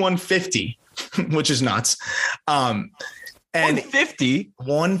 6'2", 150, which is nuts. And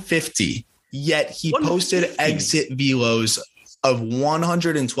 150, yet he posted exit velos of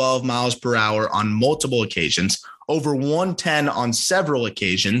 112 miles per hour on multiple occasions, over 110 on several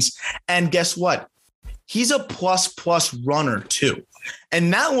occasions. And guess what? He's a plus runner too.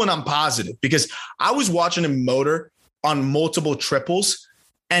 And that one I'm positive because I was watching him motor on multiple triples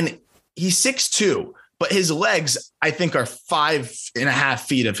and he's 6'2", but his legs, I think, are 5.5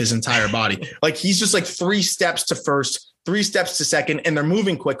 feet of his entire body. Like, he's just like 3 steps to first, 3 steps to second, and they're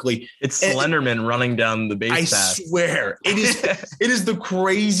moving quickly. It's Slenderman running down the base path. I swear it is the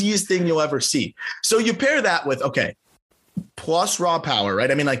craziest thing you'll ever see. So you pair that with, okay, plus raw power,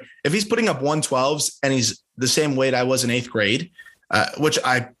 right? I mean, like, if he's putting up 112s and he's the same weight I was in 8th grade, which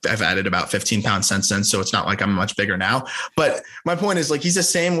I've added about 15 pounds since then. So it's not like I'm much bigger now, but my point is, like, he's the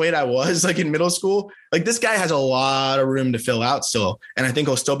same weight I was like in middle school. Like, this guy has a lot of room to fill out still. And I think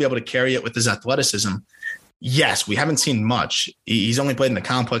he'll still be able to carry it with his athleticism. Yes, we haven't seen much. He's only played in the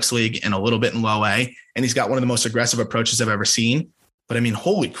complex league and a little bit in low A, and he's got one of the most aggressive approaches I've ever seen. But I mean,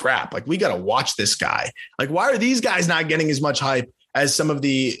 holy crap. Like, we got to watch this guy. Like, why are these guys not getting as much hype as some of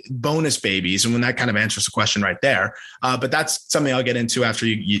the bonus babies? And when that kind of answers the question right there. But that's something I'll get into after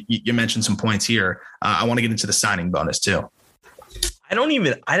you mentioned some points here. I want to get into the signing bonus too. I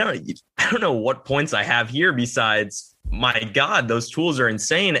don't know what points I have here besides, my God, those tools are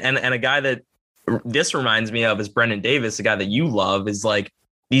insane. And a guy that this reminds me of is Brendan Davis, a guy that you love, is like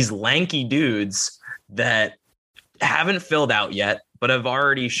these lanky dudes that haven't filled out yet, but have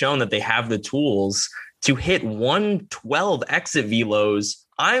already shown that they have the tools to hit 112 exit velos.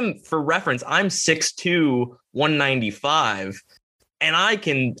 For reference, I'm 6'2", 195, and I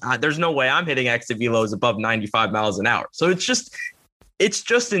can, there's no way I'm hitting exit velos above 95 miles an hour. So it's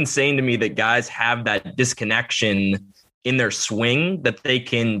just insane to me that guys have that disconnection in their swing, that they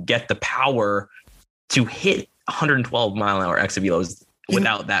can get the power to hit 112 mile an hour exit velos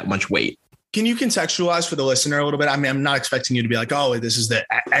without that much weight. Can you contextualize for the listener a little bit? I mean, I'm not expecting you to be like, oh, this is the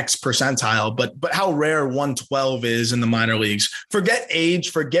X percentile, but how rare 112 is in the minor leagues. Forget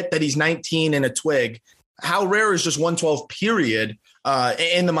age, forget that he's 19 and a twig. How rare is just 112 period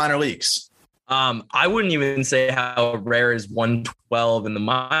in the minor leagues? I wouldn't even say how rare is 112 in the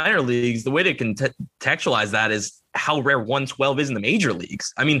minor leagues. The way to contextualize that is how rare 112 is in the major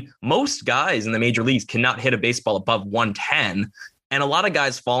leagues. I mean, most guys in the major leagues cannot hit a baseball above 110. And a lot of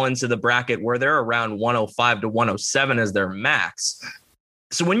guys fall into the bracket where they're around 105 to 107 as their max.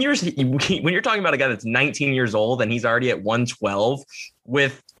 So when you're talking about a guy that's 19 years old and he's already at 112,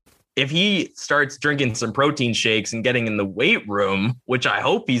 if he starts drinking some protein shakes and getting in the weight room, which I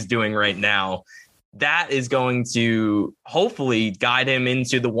hope he's doing right now, that is going to hopefully guide him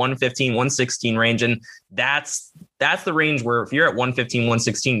into the 115, 116 range. And that's the range where if you're at 115,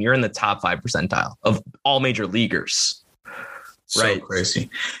 116, you're in the top 5 percentile of all major leaguers. So right. Crazy.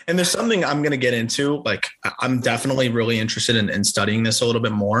 And there's something I'm going to get into. Like, I'm definitely really interested in studying this a little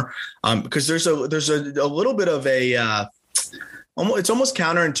bit more because there's a little bit of it's almost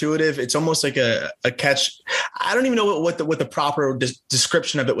counterintuitive. It's almost like a catch. I don't even know what the proper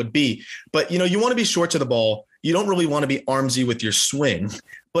description of it would be, but you want to be short to the ball. You don't really want to be armsy with your swing.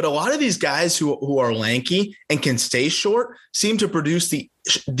 But a lot of these guys who are lanky and can stay short seem to produce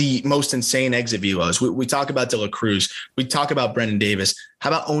the most insane exit velos. We talk about De La Cruz. We talk about Brendan Davis. How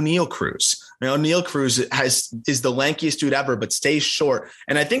about O'Neal Cruz? I mean, O'Neal Cruz is the lankiest dude ever, but stays short.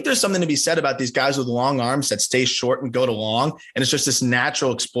 And I think there's something to be said about these guys with long arms that stay short and go to long. And it's just this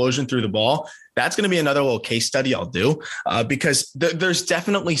natural explosion through the ball. That's going to be another little case study I'll do because there's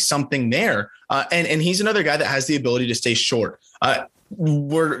definitely something there. And he's another guy that has the ability to stay short.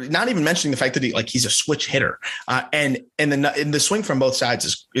 we're not even mentioning the fact that he's a switch hitter, and the swing from both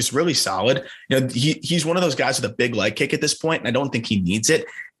sides is really solid. He's one of those guys with a big leg kick at this point, and I don't think he needs it.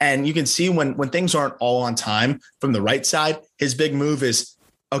 And you can see when things aren't all on time from the right side, his big move is,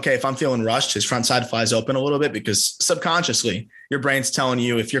 okay, if I'm feeling rushed, his front side flies open a little bit, because subconsciously your brain's telling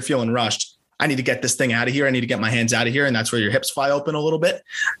you, if you're feeling rushed, I need to get this thing out of here. I need to get my hands out of here. And that's where your hips fly open a little bit.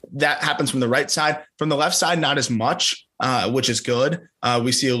 That happens from the right side. From the left side, not as much, which is good.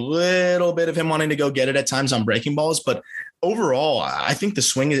 We see a little bit of him wanting to go get it at times on breaking balls. But overall, I think the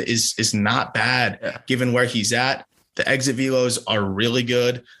swing is not bad given where he's at. The exit velos are really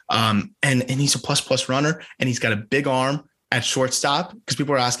good. And he's a plus runner, and he's got a big arm at shortstop, because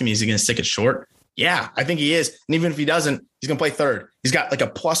people are asking me, is he going to stick it short? Yeah, I think he is. And even if he doesn't, he's going to play third. He's got like a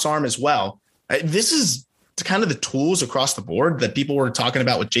plus arm as well. This is kind of the tools across the board that people were talking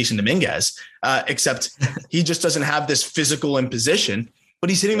about with Jason Dominguez, except he just doesn't have this physical imposition, but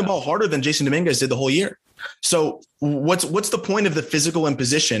he's hitting the ball harder than Jason Dominguez did the whole year. So what's the point of the physical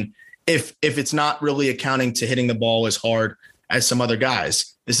imposition if it's not really accounting to hitting the ball as hard as some other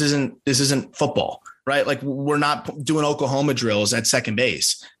guys? This isn't football, right? Like, we're not doing Oklahoma drills at second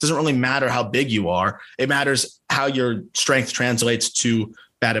base. It doesn't really matter how big you are. It matters how your strength translates to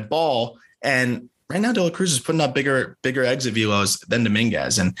batted ball. And right now, De La Cruz is putting up bigger exit velos than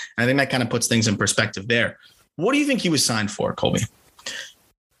Dominguez. And I think that kind of puts things in perspective there. What do you think he was signed for, Colby?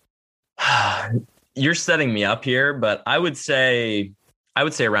 You're setting me up here, but I would say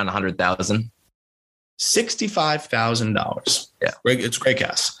around 100,000. $65,000. Yeah. It's a great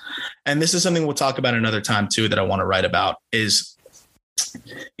guess. And this is something we'll talk about another time too, that I want to write about is,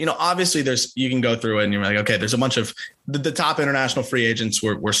 obviously you can go through it and you're like, okay, there's a bunch of the top international free agents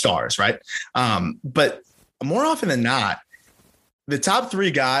were stars, right? But more often than not, the top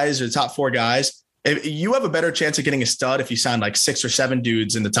 3 guys or the top 4 guys, you have a better chance of getting a stud if you sign like 6 or 7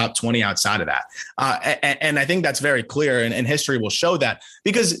 dudes in the top 20 outside of that. And I think that's very clear, and history will show that,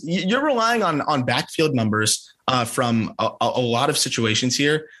 because you're relying on backfield numbers from a lot of situations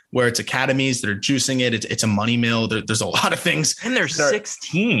here where it's academies that are juicing it. It's a money mill. There's a lot of things. And they're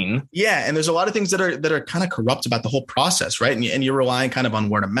 16. Yeah. And there's a lot of things that are kind of corrupt about the whole process, right? And you're relying kind of on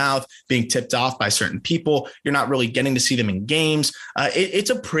word of mouth, being tipped off by certain people. You're not really getting to see them in games. It's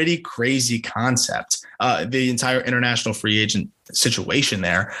a pretty crazy concept, the entire international free agent situation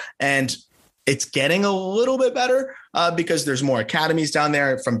there. And it's getting a little bit better because there's more academies down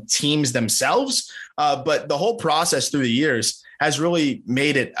there from teams themselves. But the whole process through the years has really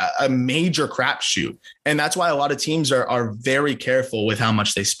made it a major crapshoot. And that's why a lot of teams are very careful with how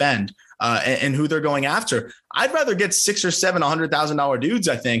much they spend and who they're going after. I'd rather get 6 or 7 $100,000 dudes,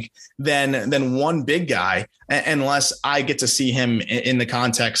 I think, than one big guy, unless I get to see him in the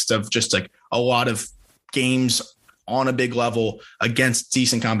context of just like a lot of games on a big level against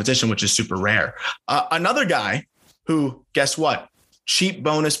decent competition, which is super rare. Another guy who, guess what? Cheap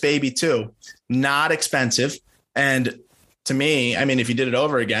bonus baby too, not expensive. And to me, I mean, if he did it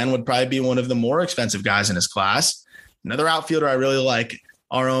over again, would probably be one of the more expensive guys in his class. Another outfielder I really like,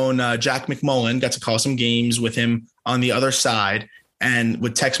 our own Jack McMullen, got to call some games with him on the other side and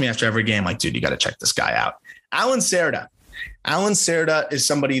would text me after every game like, dude, you got to check this guy out. Alan Cerda. Alan Cerda is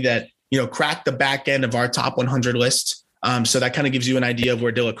somebody that, cracked the back end of our top 100 list. So that kind of gives you an idea of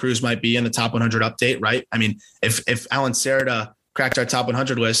where De La Cruz might be in the top 100 update, right? I mean, if Alan Cerda cracked our top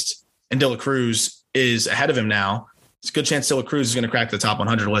 100 list and De La Cruz is ahead of him now, it's a good chance De La Cruz is going to crack the top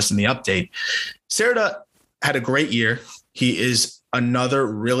 100 list in the update. Cerda had a great year. He is another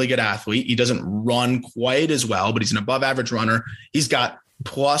really good athlete. He doesn't run quite as well, but he's an above average runner. He's got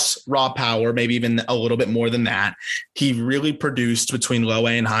plus raw power, maybe even a little bit more than that. He really produced between low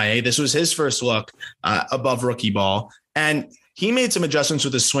A and high A. This was his first look above rookie ball. And he made some adjustments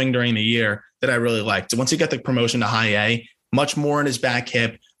with his swing during the year that I really liked. Once he got the promotion to high A, much more in his back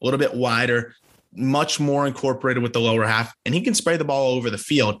hip, a little bit wider, much more incorporated with the lower half, and he can spray the ball all over the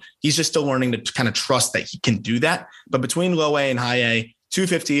field. He's just still learning to kind of trust that he can do that. But between low A and high A,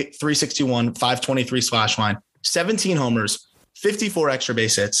 250, 361, 523 slash line, 17 homers, 54 extra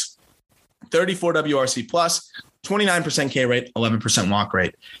base hits, 34 WRC plus, 29% K rate, 11% walk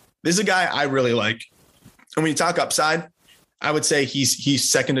rate. This is a guy I really like. And when you talk upside, I would say he's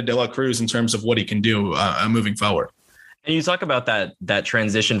second to De La Cruz in terms of what he can do moving forward. And you talk about that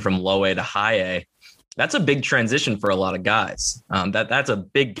transition from low A to high A. That's a big transition for a lot of guys. That's a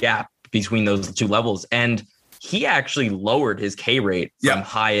big gap between those two levels. And he actually lowered his K rate from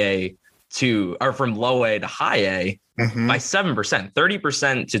from low A to high A by 7%,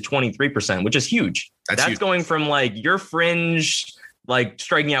 30% to 23%, which is huge. That's huge. Going from like your fringe, like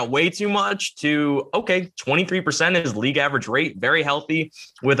striking out way too much to, okay, 23% is league average rate, very healthy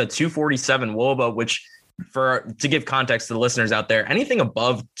with a 247 WOBA, which to give context to the listeners out there, anything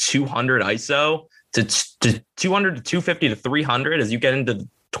above 200 ISO to 200 to 250 to 300, as you get into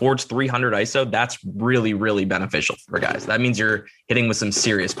towards 300 ISO, that's really, really beneficial for guys. That means you're hitting with some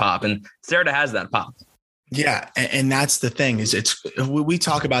serious pop, and Cerda has that pop. Yeah. And that's the thing is we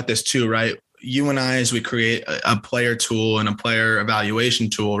talk about this too, right? You and I, as we create a player tool and a player evaluation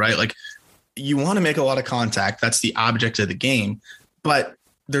tool, right? Like you want to make a lot of contact. That's the object of the game, but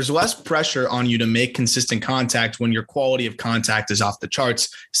there's less pressure on you to make consistent contact when your quality of contact is off the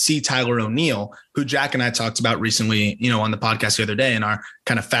charts. See Tyler O'Neill, who Jack and I talked about recently, on the podcast the other day in our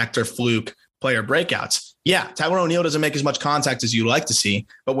kind of factor fluke player breakouts. Yeah, Tyler O'Neill doesn't make as much contact as you like to see,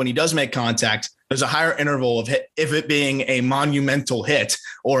 but when he does make contact, there's a higher interval of hit, if it being a monumental hit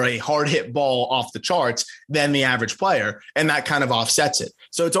or a hard hit ball off the charts than the average player. And that kind of offsets it.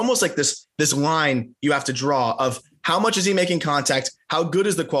 So it's almost like this line you have to draw of how much is he making contact? How good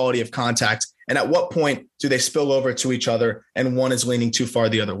is the quality of contact? And at what point do they spill over to each other and one is leaning too far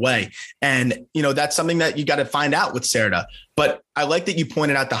the other way? And, that's something that you got to find out with Cerda. But I like that you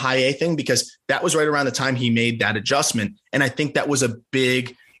pointed out the high A thing, because that was right around the time he made that adjustment. And I think that was a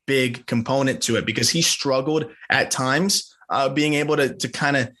big component to it, because he struggled at times being able to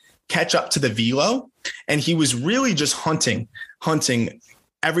kind of catch up to the velo. And he was really just hunting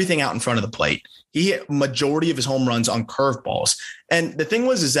everything out in front of the plate. He hit majority of his home runs on curveballs. And the thing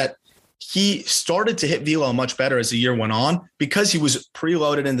is that he started to hit velo much better as the year went on, because he was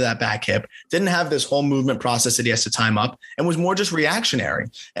preloaded into that back hip, didn't have this whole movement process that he has to time up, and was more just reactionary.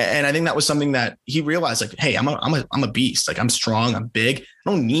 And I think that was something that he realized, like, hey, I'm a beast. Like, I'm strong, I'm big. I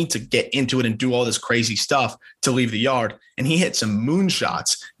don't need to get into it and do all this crazy stuff to leave the yard. And he hit some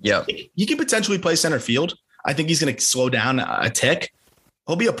moonshots. Yeah. He could potentially play center field. I think he's going to slow down a tick.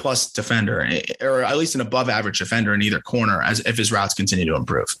 He'll be a plus defender, or at least an above average defender in either corner, as if his routes continue to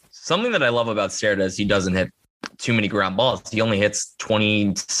improve. Something that I love about Cerda is he doesn't hit too many ground balls. He only hits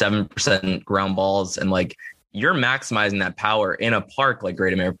 27% ground balls. And like, you're maximizing that power in a park like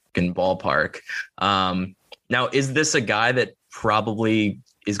Great American Ballpark. Now, is this a guy that probably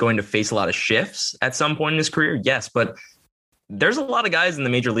is going to face a lot of shifts at some point in his career? Yes, but there's a lot of guys in the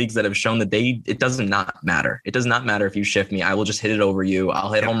major leagues that have shown that it does not matter. It does not matter if you shift me. I will just hit it over you.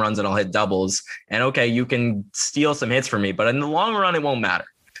 I'll hit home runs and I'll hit doubles. And okay, you can steal some hits from me, but in the long run, it won't matter.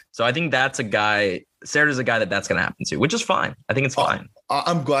 So I think that's a guy, Cerda's a guy that's going to happen to, which is fine. I think it's fine.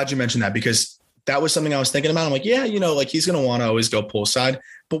 I'm glad you mentioned that, because that was something I was thinking about. I'm like, yeah, like he's going to want to always go pull side.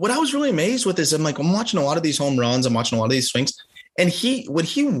 But what I was really amazed with is I'm watching a lot of these home runs. I'm watching a lot of these swings. And when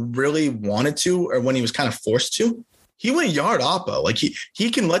he really wanted to, or when he was kind of forced to, he went yard oppo. Like he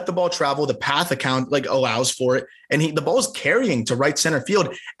can let the ball travel. The path account allows for it. And the ball's carrying to right center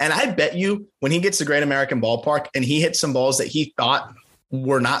field. And I bet you when he gets to Great American Ballpark and he hits some balls that he thought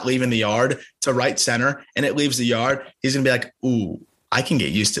were not leaving the yard to right center and it leaves the yard, he's going to be like, ooh, I can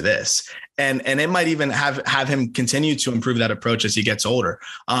get used to this. And it might even have him continue to improve that approach as he gets older.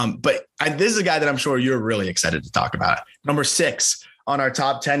 But this is a guy that I'm sure you're really excited to talk about. Number 6 on our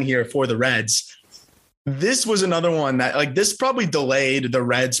top 10 here for the Reds. This was another one that this probably delayed the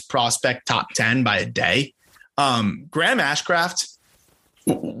Reds prospect top 10 by a day. Graham Ashcraft,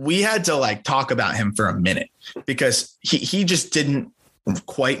 we had to talk about him for a minute, because he just didn't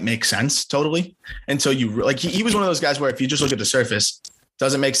quite make sense totally. And so he was one of those guys where if you just look at the surface,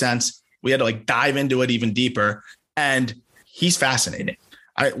 doesn't make sense. We had to dive into it even deeper, and he's fascinating.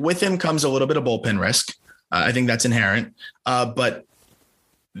 With him comes a little bit of bullpen risk. I think that's inherent, but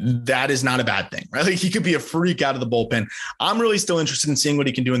that is not a bad thing, right? He could be a freak out of the bullpen. I'm really still interested in seeing what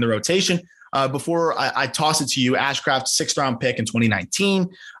he can do in the rotation. Before I toss it to you, Ashcraft, 6th round pick in 2019.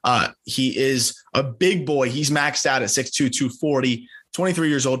 He is a big boy. He's maxed out at 6'2", 240, 23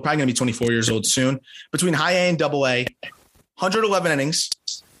 years old, probably going to be 24 years old soon. Between high A and double A, 111 innings,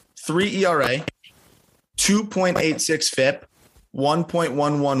 3 ERA, 2.86 FIP,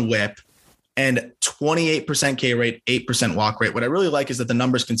 1.11 WHIP, and 28% K rate, 8% walk rate. What I really like is that the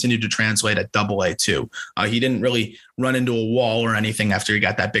numbers continue to translate at double A too. He didn't really run into a wall or anything after he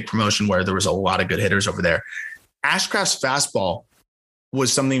got that big promotion where there was a lot of good hitters over there. Ashcraft's fastball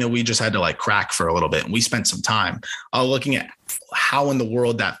was something that we just had to crack for a little bit. And we spent some time looking at how in the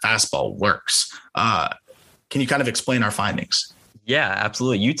world that fastball works. Can you kind of explain our findings? Yeah,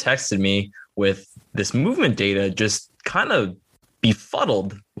 absolutely. You texted me with this movement data, just kind of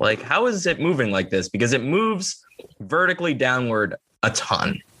befuddled. How is it moving like this? Because it moves vertically downward a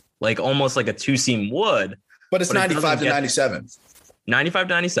ton, almost like a 2-seam wood. But it's 95 to 97. 95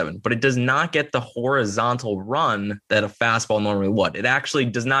 to 97, but it does not get the horizontal run that a fastball normally would. It actually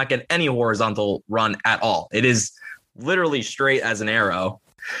does not get any horizontal run at all. It is literally straight as an arrow.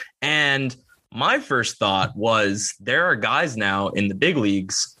 And my first thought was there are guys now in the big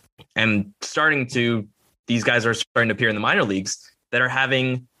leagues and these guys are starting to appear in the minor leagues that are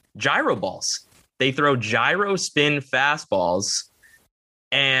having gyro balls. They throw gyro spin fastballs.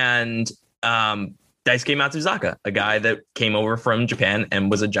 And Daisuke Matsuzaka, a guy that came over from Japan and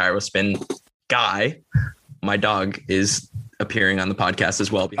was a gyro spin guy. My dog is appearing on the podcast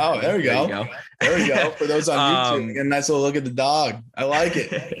as well. Oh, there we go. There we go. For those on YouTube, a nice little look at the dog. I like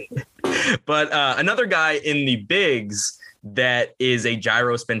it. But another guy in the bigs that is a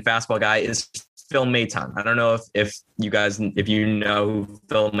gyro spin fastball guy is Phil Maton. I don't know if you know who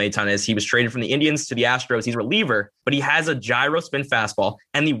Phil Maton is. He was traded from the Indians to the Astros. He's a reliever, but he has a gyro spin fastball,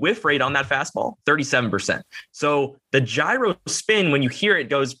 and the whiff rate on that fastball, 37%. So the gyro spin, when you hear it,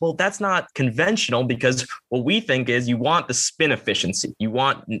 goes, well, that's not conventional, because what we think is you want the spin efficiency. You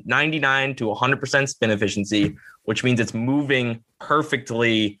want 99 to 100% spin efficiency, which means it's moving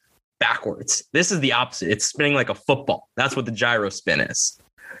perfectly backwards. This is the opposite. It's spinning like a football. That's what the gyro spin is.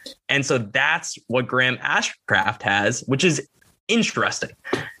 And so that's what Graham Ashcraft has, which is interesting.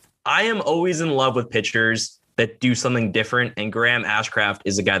 I am always in love with pitchers that do something different, and Graham Ashcraft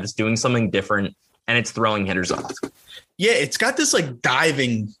is a guy that's doing something different, and it's throwing hitters off. Yeah, it's got this like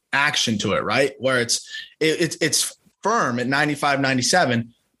diving action to it, right? Where it's firm at 95,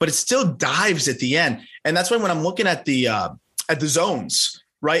 97, but it still dives at the end. And that's why when I'm looking at the zones,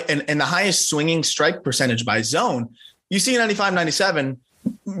 right, and the highest swinging strike percentage by zone, you see 95, 97,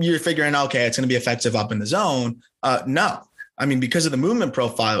 you're figuring, okay, it's going to be effective up in the zone. No, I mean, because of the movement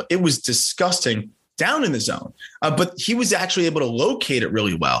profile, it was disgusting down in the zone, but he was actually able to locate it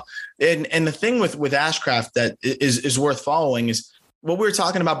really well. And the thing with Ashcraft that is worth following is what we were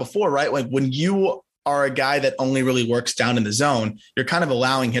talking about before, right? Like when you are a guy that only really works down in the zone, you're kind of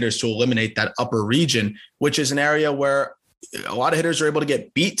allowing hitters to eliminate that upper region, which is an area where a lot of hitters are able to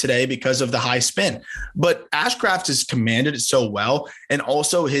get beat today because of the high spin. But Ashcraft has commanded it so well. And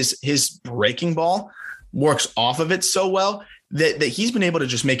also his breaking ball works off of it so well that he's been able to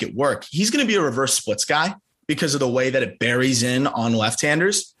just make it work. He's going to be a reverse splits guy because of the way that it buries in on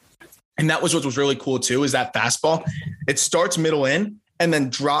left-handers. And that was what was really cool too, is that fastball. It starts middle in and then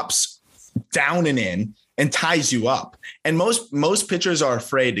drops down and in and ties you up. And most pitchers are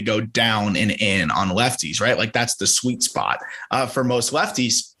afraid to go down and in on lefties, right? Like that's the sweet spot for most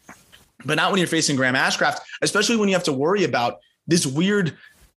lefties, but not when you're facing Graham Ashcraft, especially when you have to worry about this weird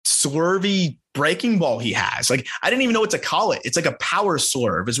slurvy breaking ball he has. Like, I didn't even know what to call it. It's like a power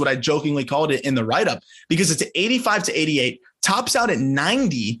slurve is what I jokingly called it in the write-up, because it's 85 to 88, tops out at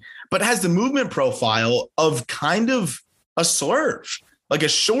 90, but has the movement profile of kind of a slurve, like a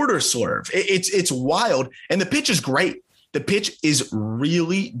shorter slurve. It's wild. And the pitch is great. The pitch is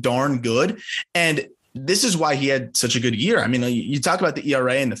really darn good. And this is why he had such a good year. I mean, you talk about the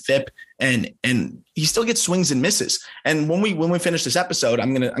ERA and the FIP, and he still gets swings and misses. And when we finish this episode,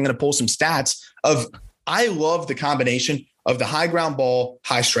 I'm gonna pull some stats of, I love the combination of the high ground ball,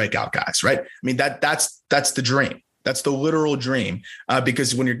 high strikeout guys, right? I mean, that's the dream. That's the literal dream,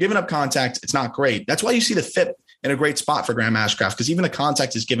 because when you're giving up contact, it's not great. That's why you see the FIP in a great spot for Graham Ashcraft, because even the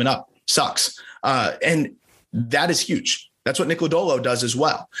contact is given up sucks. And that is huge. That's what Nick Lodolo does as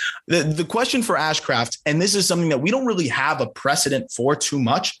well. The question for Ashcraft, and this is something that we don't really have a precedent for too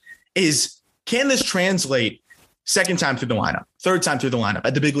much, is can this translate second time through the lineup, third time through the lineup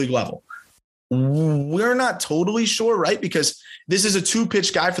at the big league level? We're not totally sure, right? Because this is a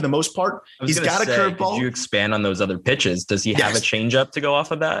two-pitch guy for the most part. He's got a curveball. Could you expand on those other pitches? Does he have a changeup to go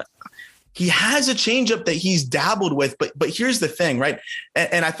off of that? He has a changeup that he's dabbled with, but here's the thing, right?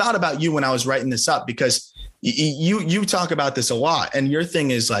 And I thought about you when I was writing this up, because you talk about this a lot, and your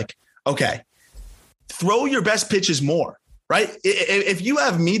thing is like, okay, throw your best pitches more, right? If you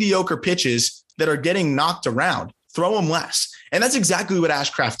have mediocre pitches that are getting knocked around, throw them less. And that's exactly what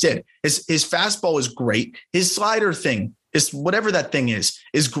Ashcraft did. His fastball is great. His slider thing is whatever that thing is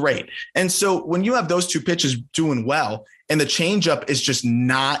great. And so when you have those two pitches doing well and the changeup is just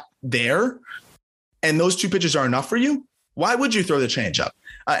not there, and those two pitches are enough for you, why would you throw the changeup?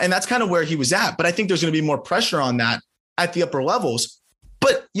 And that's kind of where he was at. But I think there's going to be more pressure on that at the upper levels.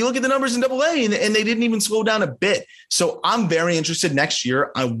 But you look at the numbers in AA, and they didn't even slow down a bit. So I'm very interested next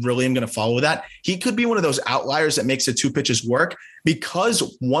year. I really am going to follow that. He could be one of those outliers that makes the two pitches work,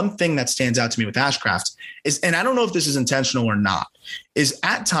 because one thing that stands out to me with Ashcraft is, and I don't know if this is intentional or not, is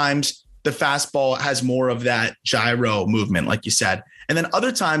at times the fastball has more of that gyro movement, like you said. And then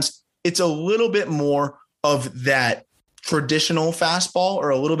other times it's a little bit more of that traditional fastball or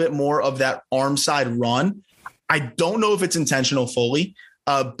a little bit more of that arm side run. I don't know if it's intentional fully,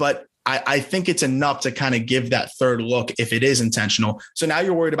 but I think it's enough to kind of give that third look if it is intentional. So now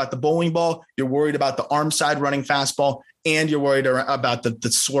you're worried about the bowling ball, you're worried about the arm side running fastball, and you're worried about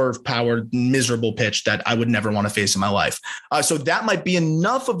the swerve powered miserable pitch that I would never want to face in my life. So that might be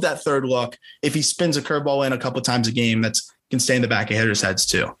enough of that third look if he spins a curveball in a couple times a game that can stay in the back of hitters' heads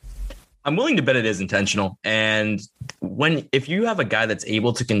too. I'm willing to bet it is intentional. And if you have a guy that's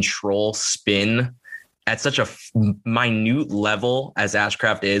able to control spin at such a minute level as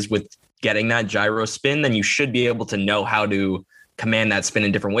Ashcraft is with getting that gyro spin, then you should be able to know how to command that spin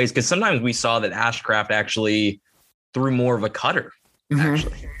in different ways. Because sometimes we saw that Ashcraft actually threw more of a cutter,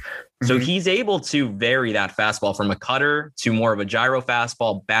 actually. Mm-hmm. So he's able to vary that fastball from a cutter to more of a gyro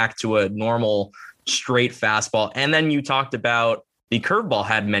fastball back to a normal straight fastball. And then you talked about the curveball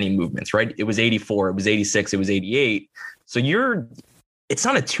had many movements, right? It was 84, it was 86, it was 88. So it's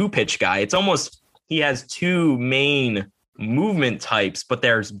not a two pitch guy. It's almost, he has two main movement types, but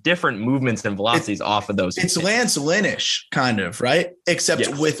there's different movements and velocities off of those. It's Lance Lynn-ish kind of, right? Except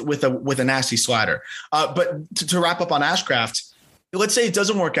with a nasty slider. But to wrap up on Ashcraft, let's say it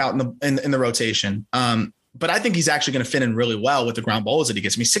doesn't work out in the rotation. But I think he's actually going to fit in really well with the ground balls that he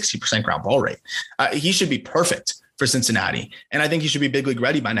gets. 60% ground ball rate. He should be perfect for Cincinnati. And I think he should be big league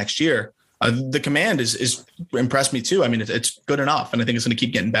ready by next year. The command is impressed me too. I mean, it's good enough. And I think it's going to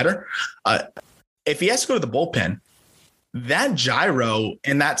keep getting better. If he has to go to the bullpen, that gyro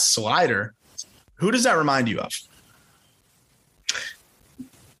and that slider, who does that remind you of?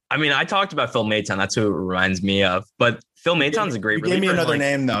 I mean, I talked about Phil Maton. That's who it reminds me of. But Phil Maton's a great reliever. You gave me another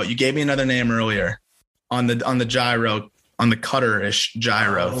name, though. You gave me another name earlier on the gyro, on the cutter-ish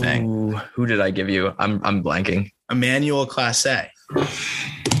gyro thing. Who did I give you? I'm blanking. Emmanuel Clase.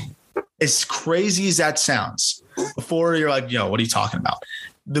 As crazy as that sounds, before you're like, yo, what are you talking about?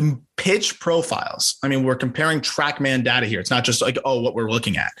 The pitch profiles. I mean, we're comparing TrackMan data here. It's not just like, what we're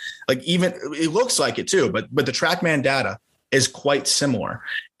looking at. Like even it looks like it too, but the TrackMan data is quite similar.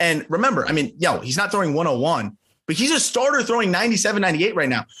 And remember, I mean, he's not throwing 101, but he's a starter throwing 97, 98 right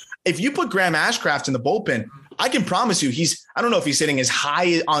now. If you put Graham Ashcraft in the bullpen, I can promise you I don't know if he's hitting as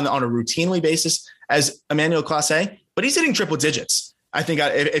high on a routinely basis as Emmanuel Clase, but he's hitting triple digits. I think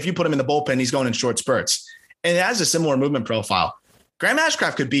if you put him in the bullpen, he's going in short spurts. And it has a similar movement profile. Graham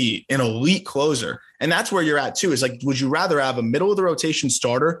Ashcraft could be an elite closer. And that's where you're at too, is like, would you rather have a middle of the rotation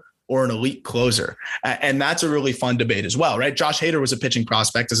starter or an elite closer? And that's a really fun debate as well, right? Josh Hader was a pitching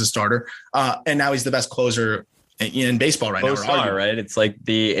prospect as a starter. And now he's the best closer in baseball right now. Right? It's like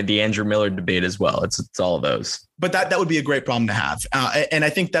the Andrew Miller debate as well. It's all of those. But that would be a great problem to have. And I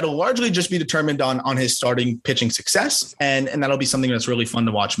think that'll largely just be determined on his starting pitching success. And that'll be something that's really fun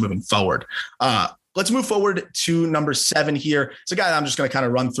to watch moving forward. Let's move forward to number 7 here. It's a guy that I'm just going to kind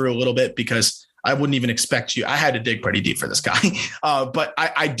of run through a little bit because I wouldn't even expect you. I had to dig pretty deep for this guy. But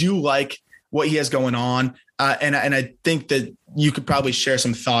I do like what he has going on. And I think that you could probably share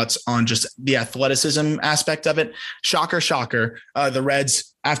some thoughts on just the athleticism aspect of it. Shocker. The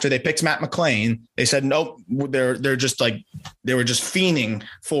Reds, after they picked Matt McClain, they said, nope, they're just like, they were just fiending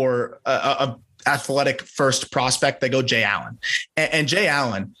for a athletic first prospect. They go Jay Allen. And Jay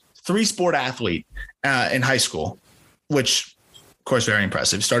Allen, 3-sport athlete in high school, which of course, very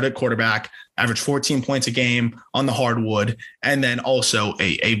impressive. Started at quarterback, averaged 14 points a game on the hardwood, and then also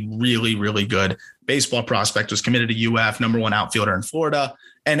a really, really good baseball prospect. Was committed to UF, number 1 outfielder in Florida,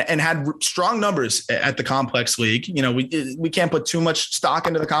 and had strong numbers at the complex league. You know, we can't put too much stock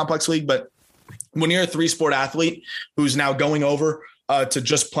into the complex league, but when you're a 3-sport athlete who's now going over to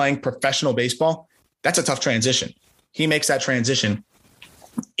just playing professional baseball, that's a tough transition. He makes that transition.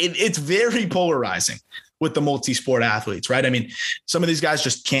 It's very polarizing with the multi-sport athletes, right? I mean, some of these guys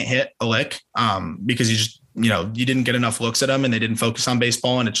just can't hit a lick because you didn't get enough looks at them and they didn't focus on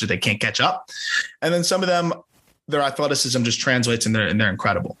baseball and it's just, they can't catch up. And then some of them, their athleticism just translates and they're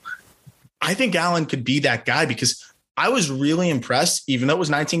incredible. I think Allen could be that guy because I was really impressed, even though it was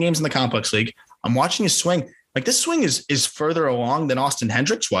 19 games in the complex league. I'm watching his swing. Like this swing is further along than Austin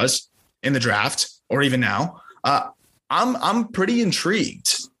Hendricks was in the draft or even now. I'm pretty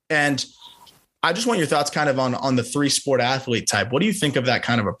intrigued. And I just want your thoughts kind of on the 3-sport athlete type. What do you think of that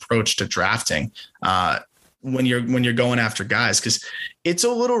kind of approach to drafting when you're going after guys? Because it's a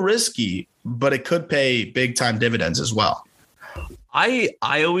little risky, but it could pay big time dividends as well. I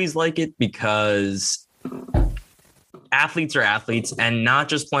always like it because athletes are athletes, and not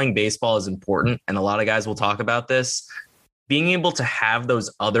just playing baseball is important. And a lot of guys will talk about this. Being able to have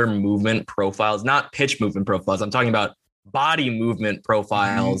those other movement profiles, not pitch movement profiles. I'm talking about body movement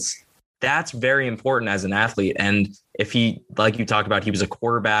profiles that's very important as an athlete. And if he, like you talked about, he was a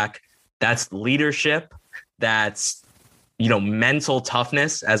quarterback, that's leadership, that's, mental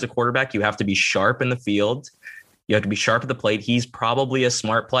toughness as a quarterback. You have to be sharp in the field. You have to be sharp at the plate. He's probably a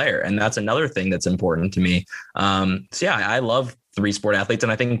smart player. And that's another thing that's important to me. I love 3-sport athletes.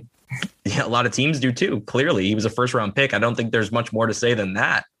 And I think a lot of teams do too. Clearly, he was a first-round pick. I don't think there's much more to say than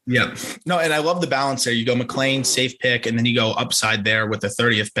that. Yeah. No, and I love the balance there. You go McLean, safe pick, and then you go upside there with the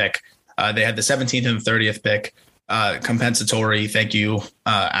 30th pick. They had the 17th and the 30th pick. Compensatory. Thank you,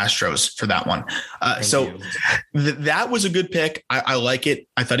 Astros, for that one. That was a good pick. I like it.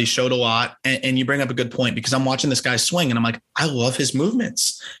 I thought he showed a lot. And you bring up a good point, because I'm watching this guy swing and I'm like, I love his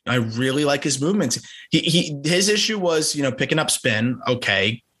movements. I really like his movements. His issue was, picking up spin.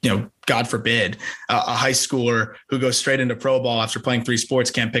 Okay. God forbid a high schooler who goes straight into pro ball after playing 3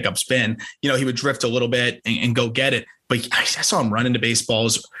 sports can't pick up spin. He would drift a little bit and go get it. But I saw him run into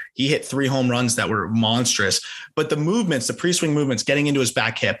baseballs. He hit 3 home runs that were monstrous. But the movements, the pre-swing movements, getting into his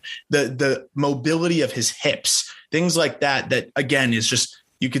back hip, the mobility of his hips, things like that again is just,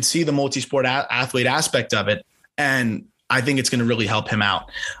 you could see the multi-sport athlete aspect of it. And I think it's going to really help him out.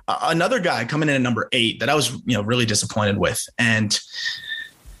 Another guy coming in at number 8 that I was, really disappointed with. And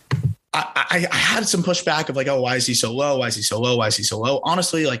I had some pushback of like, oh, why is he so low? Why is he so low? Why is he so low?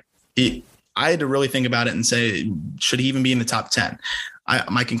 Honestly, I had to really think about it and say, should he even be in the top 10?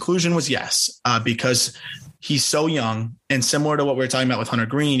 My conclusion was yes, because he's so young, and similar to what we were talking about with Hunter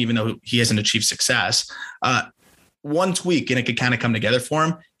Greene, even though he hasn't achieved success, one tweak and it could kind of come together for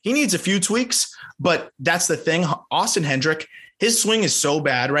him. He needs a few tweaks, but that's the thing. Austin Hendrick, his swing is so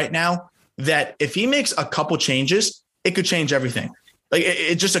bad right now that if he makes a couple changes, it could change everything. Like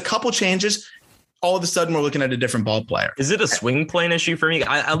it just a couple changes, all of a sudden we're looking at a different ball player. Is it a swing plane issue for me?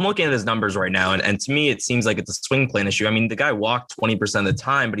 I'm looking at his numbers right now, and to me, it seems like it's a swing plane issue. I mean, the guy walked 20% of the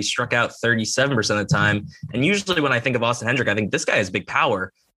time, but he struck out 37% of the time. And usually when I think of Austin Hendrick, I think this guy has big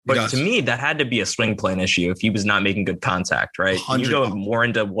power. But to me, that had to be a swing plane issue if he was not making good contact, right? Can you go more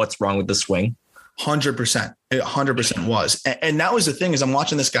into what's wrong with the swing? 100%. It 100% was. And that was the thing, is I'm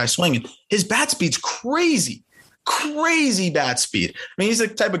watching this guy swing, and his bat speed's crazy bat speed. I mean, he's the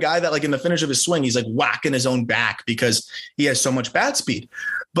type of guy that, like, in the finish of his swing, he's like whacking his own back because he has so much bat speed.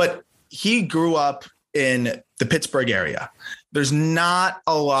 But he grew up in the Pittsburgh area. There's not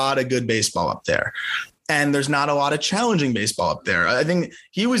a lot of good baseball up there. And there's not a lot of challenging baseball up there. I think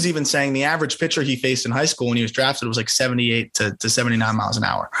he was even saying the average pitcher he faced in high school when he was drafted was like 78 to 79 miles an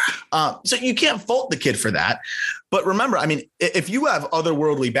hour. So you can't fault the kid for that. But remember, I mean, if you have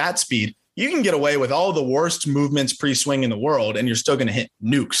otherworldly bat speed, you can get away with all the worst movements pre-swing in the world, and you're still going to hit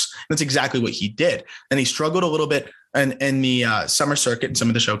nukes. That's exactly what he did. And he struggled a little bit in the summer circuit and some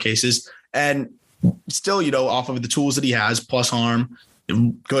of the showcases. And still, off of the tools that he has, plus arm,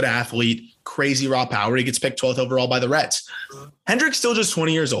 good athlete, crazy raw power, he gets picked 12th overall by the Reds. Hendrick's still just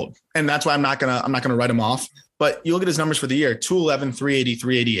 20 years old, and that's why I'm not gonna write him off. But you look at his numbers for the year: 211, 380,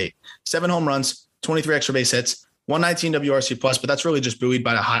 388, 7 home runs, 23 extra base hits, 119 WRC plus, but that's really just buoyed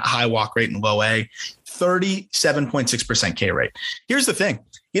by a high walk rate and low A, 37.6% K rate. Here's the thing: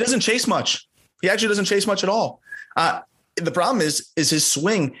 he doesn't chase much. He actually doesn't chase much at all. The problem is his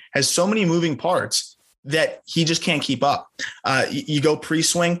swing has so many moving parts that he just can't keep up. You go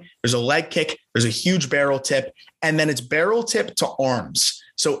pre-swing, there's a leg kick, there's a huge barrel tip, and then it's barrel tip to arms.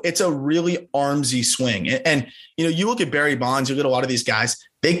 So it's a really armsy swing. And you look at Barry Bonds, you look at a lot of these guys,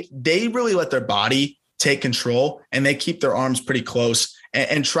 they really let their body take control, and they keep their arms pretty close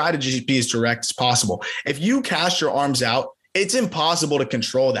and try to just be as direct as possible. If you cast your arms out, it's impossible to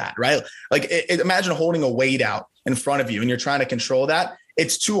control that, right? Like imagine holding a weight out in front of you and you're trying to control that.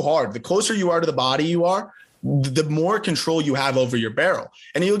 It's too hard. The closer you are to the body you are, the more control you have over your barrel.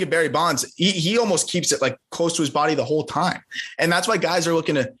 And you look at Barry Bonds, he almost keeps it like close to his body the whole time. And that's why guys are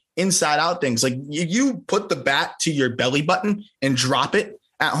looking to inside out things. Like you put the bat to your belly button and drop it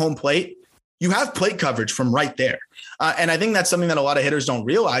at home plate, you have plate coverage from right there. And I think that's something that a lot of hitters don't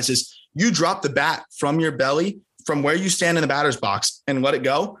realize is you drop the bat from your belly, from where you stand in the batter's box, and let it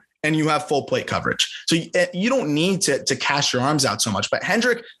go, and you have full plate coverage. So you don't need to cast your arms out so much. But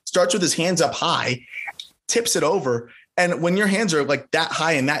Hendrick starts with his hands up high, tips it over. And when your hands are like that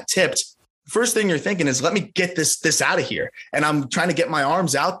high and that tipped, first thing you're thinking is, let me get this out of here. And I'm trying to get my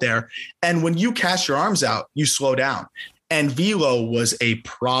arms out there. And when you cast your arms out, you slow down. And velo was a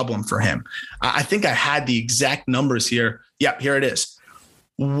problem for him. I think I had the exact numbers here. Yeah, here it is.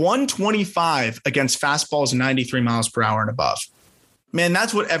 125 against fastballs 93 miles per hour and above. Man,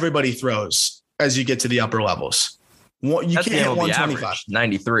 that's what everybody throws as you get to the upper levels. You that's can't hit 125.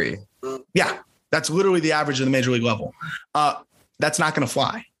 93. Yeah, that's literally the average of the major league level. That's not going to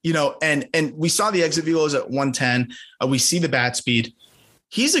fly. and we saw the exit velos at 110. We see the bat speed.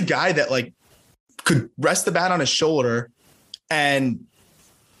 He's a guy that like could rest the bat on his shoulder and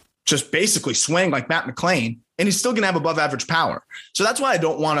just basically swing like Matt McClain, and he's still going to have above average power. So that's why I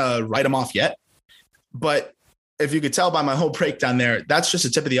don't want to write him off yet. But if you could tell by my whole breakdown there, that's just the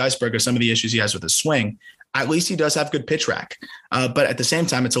tip of the iceberg of some of the issues he has with his swing. At least he does have good pitch rack. But at the same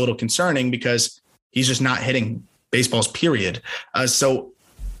time, it's a little concerning because he's just not hitting baseballs, period. So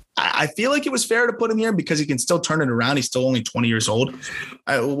I feel like it was fair to put him here because he can still turn it around. He's still only 20 years old.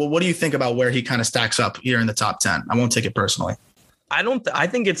 What do you think about where he kind of stacks up here in the top 10? I won't take it personally. I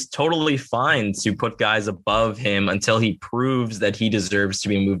think it's totally fine to put guys above him until he proves that he deserves to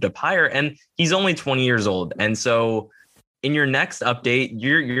be moved up higher. And he's only 20 years old. And so in your next update,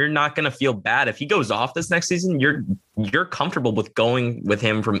 you're not going to feel bad. If he goes off this next season, you're comfortable with going with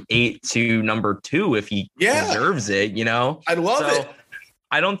him from 8 to number 2 if he deserves it, I'd love it.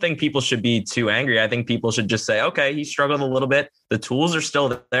 I don't think people should be too angry. I think people should just say, okay, he struggled a little bit. The tools are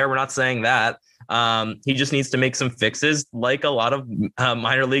still there. We're not saying that. He just needs to make some fixes like a lot of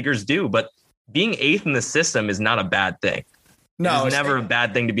minor leaguers do. But being 8th in the system is not a bad thing. No, it's never a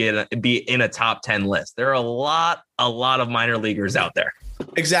bad thing to be in a top 10 list. There are a lot of minor leaguers out there.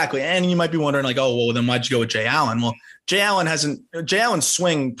 Exactly. And you might be wondering like, oh, well, then why'd you go with Jay Allen? Well, Jay Allen's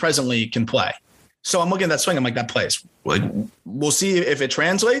swing presently can play. So I'm looking at that swing. I'm like, that plays. We'll see if it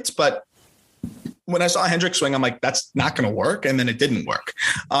translates. But when I saw Hendrick swing, I'm like, that's not going to work. And then it didn't work.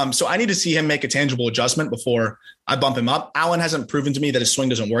 So I need to see him make a tangible adjustment before I bump him up. Allen hasn't proven to me that his swing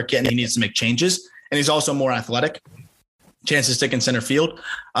doesn't work yet, and he needs to make changes. And he's also more athletic. Chance to stick in center field.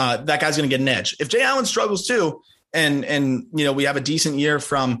 That guy's going to get an edge. If Jay Allen struggles too, and we have a decent year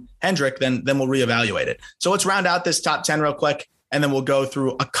from Hendrick, then we'll reevaluate it. So let's round out this top 10 real quick. And then we'll go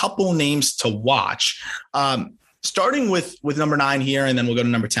through a couple names to watch, starting with number 9 here, and then we'll go to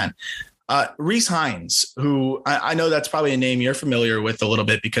number 10. Rhys Hines, who I know that's probably a name you're familiar with a little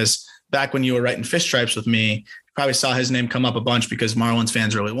bit because back when you were writing Fish Stripes with me, you probably saw his name come up a bunch because Marlins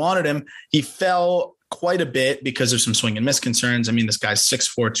fans really wanted him. He fell quite a bit because of some swing and miss concerns. I mean, this guy's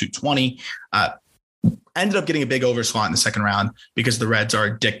 6'4", 220. Ended up getting a big overslot in the second round because the Reds are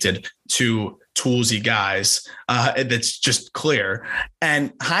addicted to toolsy guys. That's just clear.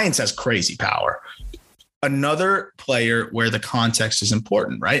 And Hines has crazy power. Another player where the context is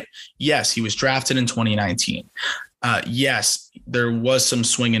important, right? Yes, he was drafted in 2019. Yes, there was some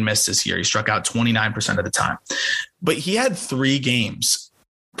swing and miss this year. He struck out 29% of the time. But he had 3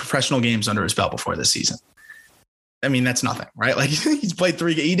 professional games under his belt before this season. I mean, that's nothing, right? Like he's played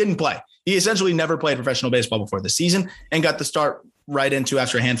 3. He didn't play. He essentially never played professional baseball before the season and got the start right into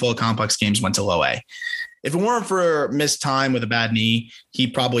after a handful of complex games went to low A. If it weren't for missed time with a bad knee, he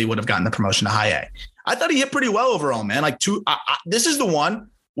probably would have gotten the promotion to high A. I thought he hit pretty well overall, man. Like this is the one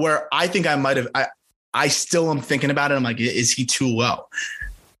where I think I might have, I still am thinking about it. I'm like, is he too low?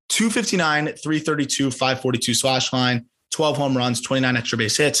 259, 332, 542 slash line, 12 home runs, 29 extra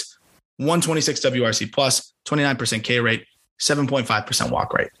base hits, 126 WRC plus, 29% K rate, 7.5%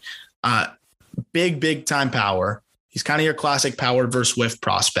 walk rate. Big time power. He's kind of your classic power versus whiff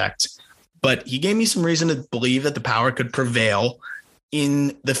prospect, but he gave me some reason to believe that the power could prevail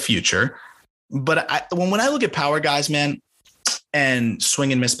in the future. But when I look at power guys, man, and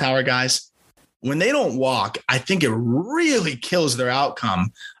swing and miss power guys, when they don't walk, I think it really kills their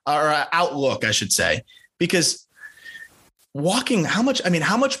outcome or outlook, I should say, because walking, how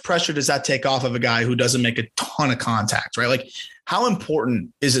much pressure does that take off of a guy who doesn't make a ton of contact, right? Like how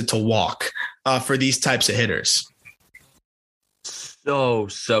important is it to walk for these types of hitters? So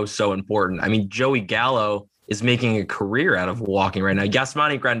important. I mean, Joey Gallo is making a career out of walking right now.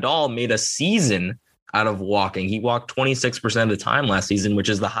 Yasmani Grandal made a season out of walking. He walked 26% of the time last season, which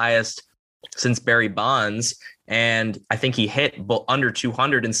is the highest since Barry Bonds. And I think he hit under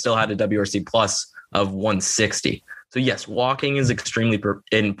 200 and still had a WRC plus of 160. So yes, walking is extremely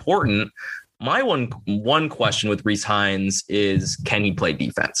important. My one question with Rhys Hines is, can he play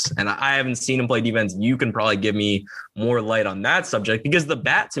defense? And I haven't seen him play defense. You can probably give me more light on that subject because the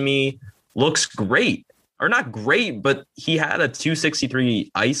bat to me looks great. Or not great, but he had a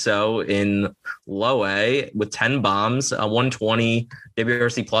 263 ISO in low A with 10 bombs, a 120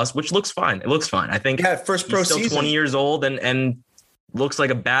 WRC plus, which looks fine. It looks fine. I think first pro he's still season. 20 years old and looks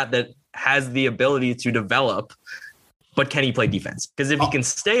like a bat that has the ability to develop. But can he play defense? Because if he can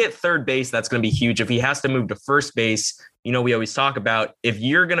stay at third base, that's going to be huge. If he has to move to first base, we always talk about if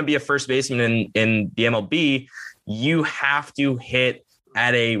you're going to be a first baseman in the MLB, you have to hit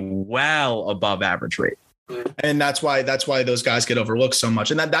at a well above average rate. And that's why those guys get overlooked so much.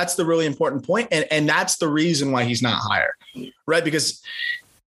 And that's the really important point. And that's the reason why he's not higher, right? Because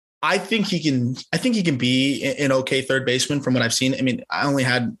I think he can be an okay third baseman from what I've seen. I mean, I only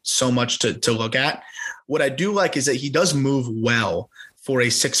had so much to look at. What I do like is that he does move well for a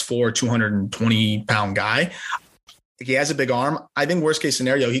 6'4", 220-pound guy. He has a big arm. I think worst case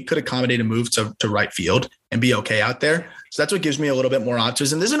scenario, he could accommodate a move to right field and be okay out there. So that's what gives me a little bit more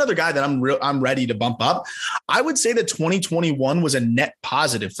optimism. There's another guy that I'm ready to bump up. I would say that 2021 was a net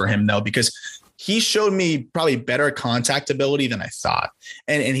positive for him though, because he showed me probably better contact ability than I thought.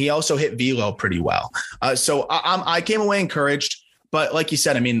 And he also hit velo pretty well. So I came away encouraged. But like you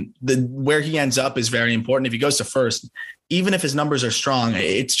said, I mean, where he ends up is very important. If he goes to first, even if his numbers are strong,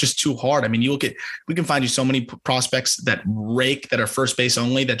 it's just too hard. I mean, we can find you so many prospects that are first base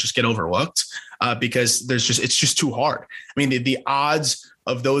only that just get overlooked because it's just too hard. I mean, the odds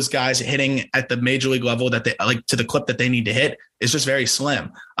of those guys hitting at the major league level that they like to the clip that they need to hit is just very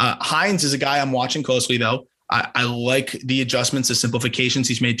slim. Hines is a guy I'm watching closely though. I like the adjustments, the simplifications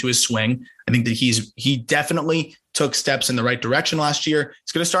he's made to his swing. I think that he definitely took steps in the right direction last year.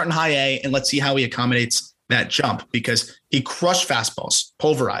 He's going to start in high A, and let's see how he accommodates that jump because he crushed fastballs,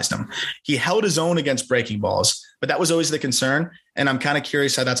 pulverized them. He held his own against breaking balls, but that was always the concern. And I'm kind of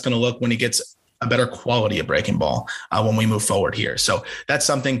curious how that's going to look when he gets a better quality of breaking ball when we move forward here. So that's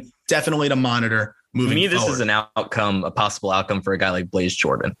something definitely to monitor moving forward. To me, this is a possible outcome for a guy like Blaze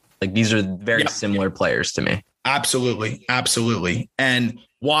Jordan. Like these are very similar players to me. Absolutely. Absolutely. And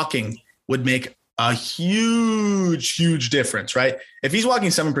walking would make a huge difference, right? If he's walking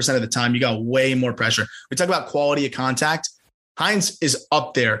 7% of the time, you got way more pressure. We talk about quality of contact. Hines is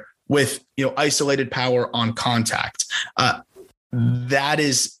up there with, isolated power on contact. That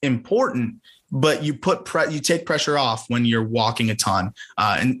is important, but you take pressure off when you're walking a ton,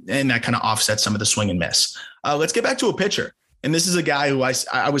 and that kind of offsets some of the swing and miss. Let's get back to a pitcher. And this is a guy who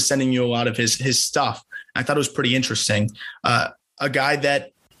I was sending you a lot of his stuff. I thought it was pretty interesting. A guy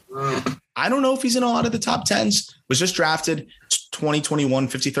that I don't know if he's in a lot of the top 10s, was just drafted 2021,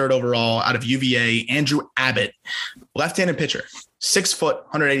 53rd overall out of UVA, Andrew Abbott, left-handed pitcher, 6 foot,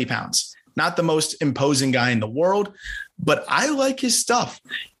 180 pounds. Not the most imposing guy in the world, but I like his stuff.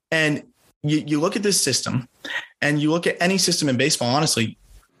 And you look at this system and you look at any system in baseball, honestly,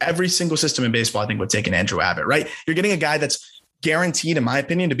 every single system in baseball, I think would take an Andrew Abbott, right? You're getting a guy that's guaranteed, in my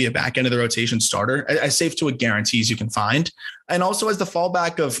opinion, to be a back end of the rotation starter, as safe to a guarantee as you can find. And also as the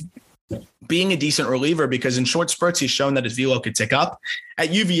fallback of being a decent reliever, because in short spurts, he's shown that his velo could tick up. At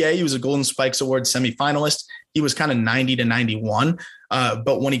UVA, he was a Golden Spikes Award semifinalist. He was kind of 90 to 91.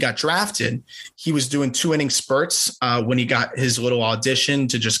 But when he got drafted, he was doing 2-inning spurts when he got his little audition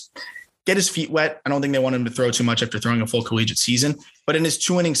to just get his feet wet. I don't think they want him to throw too much after throwing a full collegiate season. But in his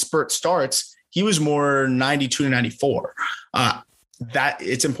 2-inning spurt starts, he was more 92 to 94. That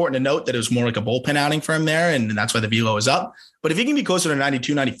it's important to note that it was more like a bullpen outing for him there, and that's why the velo is up. But if he can be closer to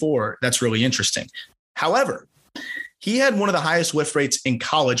 92, 94, that's really interesting. However, he had one of the highest whiff rates in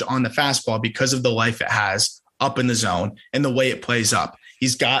college on the fastball because of the life it has up in the zone and the way it plays up.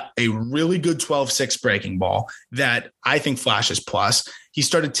 He's got a really good 12-6 breaking ball that I think flashes plus. He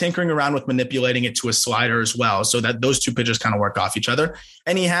started tinkering around with manipulating it to a slider as well, so that those two pitches kind of work off each other.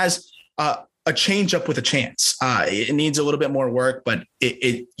 And he has a changeup with a chance. It needs a little bit more work, but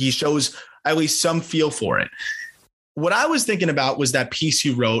he shows at least some feel for it. What I was thinking about was that piece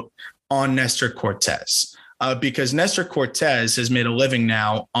you wrote on Nestor Cortez, because Nestor Cortez has made a living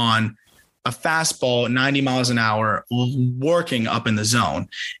now on a fastball, 90 miles an hour, working up in the zone.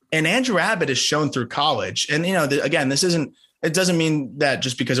 And Andrew Abbott has shown through college. And, again, it doesn't mean that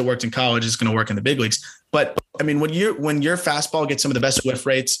just because it worked in college, it's going to work in the big leagues. But I mean, when your fastball gets some of the best whiff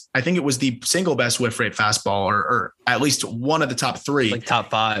rates, I think it was the single best whiff rate fastball, or at least one of the top 3, like top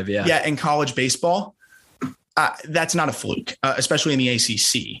 5. Yeah. Yeah. In college baseball, that's not a fluke, especially in the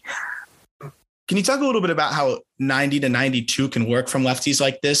ACC. Can you talk a little bit about how 90 to 92 can work from lefties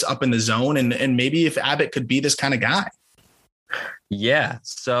like this up in the zone, and maybe if Abbott could be this kind of guy? Yeah.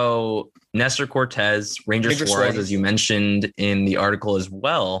 So Nestor Cortez, Ranger Suarez, as you mentioned in the article as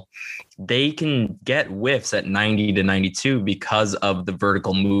well, they can get whiffs at 90 to 92 because of the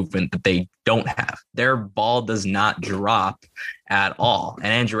vertical movement that they don't have. Their ball does not drop at all.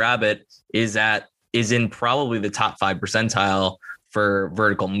 And Andrew Abbott is in probably the top 5 percentile for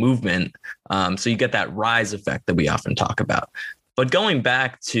vertical movement. So you get that rise effect that we often talk about. But going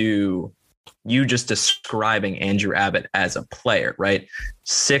back to you just describing Andrew Abbott as a player, right?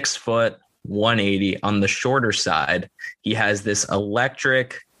 6 foot, 180 on the shorter side. He has this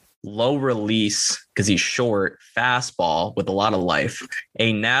electric, low release, because he's short, fastball with a lot of life,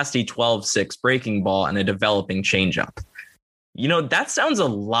 a nasty 12-6 breaking ball, and a developing changeup. That sounds a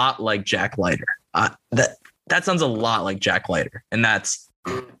lot like Jack Leiter. That sounds a lot like Jack Leiter. And that's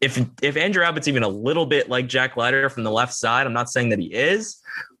if Andrew Abbott's even a little bit like Jack Leiter from the left side, I'm not saying that he is,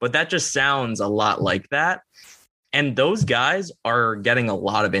 but that just sounds a lot like that. And those guys are getting a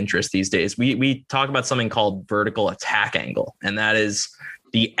lot of interest these days. We talk about something called vertical attack angle, and that is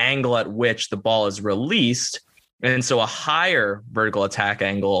the angle at which the ball is released. And so a higher vertical attack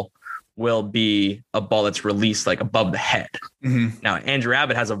angle will be a ball that's released like above the head. Mm-hmm. Now, Andrew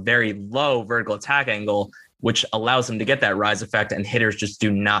Abbott has a very low vertical attack angle, which allows him to get that rise effect, and hitters just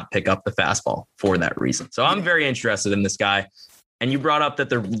do not pick up the fastball for that reason. So I'm very interested in this guy. And you brought up that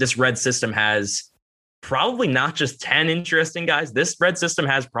this red system has probably not just 10 interesting guys. This red system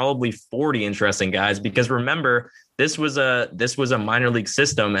has probably 40 interesting guys, because remember, this was a minor league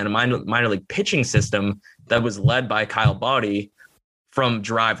system and a minor league pitching system that was led by Kyle Baude from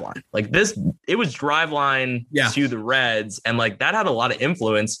Driveline. Like this, it was Driveline to the Reds, and like that had a lot of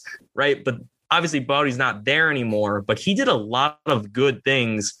influence, right? But obviously Baude's not there anymore, but he did a lot of good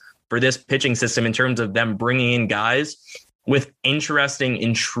things for this pitching system in terms of them bringing in guys with interesting,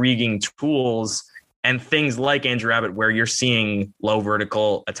 intriguing tools and things like Andrew Abbott, where you're seeing low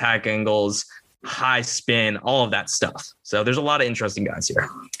vertical attack angles, high spin, all of that stuff. So there's a lot of interesting guys here.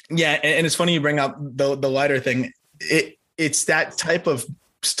 Yeah. And it's funny you bring up the Leiter thing. It's that type of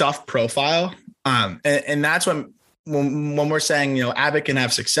stuff profile. And that's when we're saying, Abbott can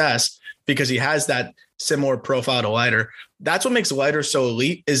have success because he has that similar profile to Leiter. That's what makes Leiter so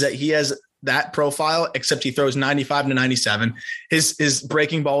elite, is that he has that profile, except he throws 95 to 97. His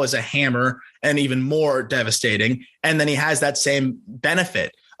breaking ball is a hammer and even more devastating. And then he has that same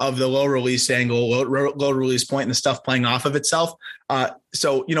benefit of the low release angle, low release point, and the stuff playing off of itself.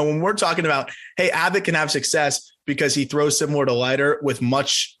 So, when we're talking about, hey, Abbott can have success because he throws similar to Leiter with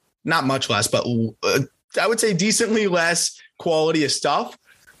not much less, but I would say decently less quality of stuff.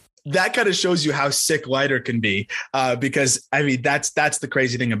 That kind of shows you how sick Leiter can be, because I mean, that's the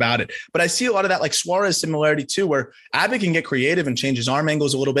crazy thing about it. But I see a lot of that like Suarez similarity too, where Abbott can get creative and change his arm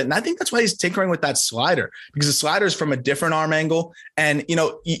angles a little bit. And I think that's why he's tinkering with that slider, because the slider is from a different arm angle. And,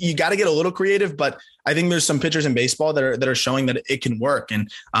 you got to get a little creative, but I think there's some pitchers in baseball that are showing that it can work.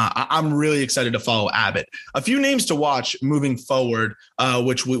 And I'm really excited to follow Abbott. A few names to watch moving forward,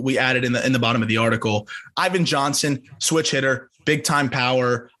 which we added in the bottom of the article. Ivan Johnson, switch hitter, big time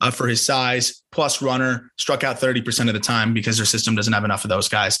power for his size, plus runner, struck out 30% of the time because their system doesn't have enough of those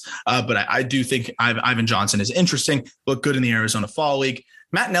guys. But I do think Ivan Johnson is interesting, looked good in the Arizona Fall League.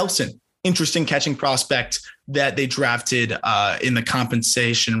 Matt Nelson, interesting catching prospect that they drafted in the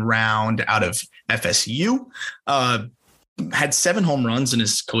compensation round out of FSU. Had 7 home runs in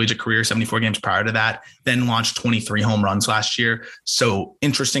his collegiate career, 74 games prior to that, then launched 23 home runs last year. So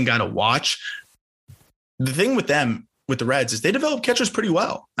interesting guy to watch. The thing with them, with the Reds, is they develop catchers pretty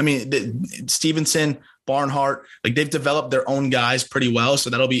well. I mean, Stevenson, Barnhart, like they've developed their own guys pretty well. So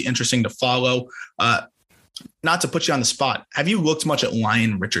that'll be interesting to follow. Not to put you on the spot, have you looked much at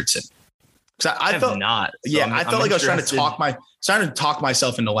Lyon Richardson? Because I felt not. So yeah, I felt like I was trying to talk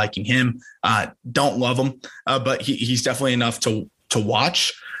myself into liking him. Don't love him, but he's definitely enough to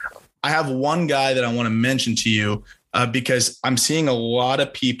watch. I have one guy that I want to mention to you because I'm seeing a lot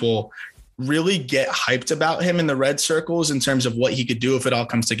of people really get hyped about him in the Red circles in terms of what he could do if it all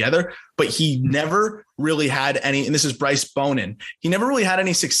comes together. But he never really had any, and this is Bryce Bonin. He never really had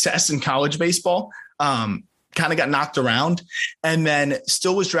any success in college baseball. Kind of got knocked around and then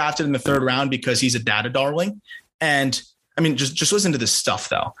still was drafted in the 3rd round because he's a data darling. And I mean, just listen to this stuff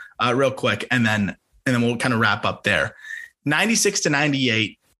though, real quick. And then we'll kind of wrap up there. 96 to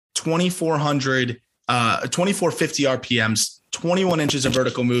 98, 2,450 RPMs, 21 inches of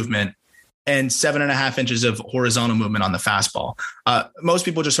vertical movement, and 7.5 inches of horizontal movement on the fastball. Most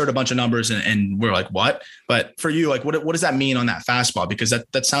people just heard a bunch of numbers and we're like, what? But for you, like, what does that mean on that fastball? Because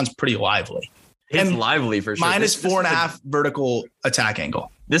that sounds pretty lively. It's lively for sure. Minus 4.5 vertical attack angle.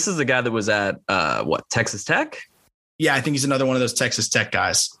 This is the guy that was at Texas Tech? Yeah, I think he's another one of those Texas Tech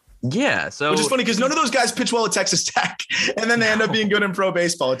guys. Yeah. So, which is funny because none of those guys pitch well at Texas Tech, and then they end up being good in pro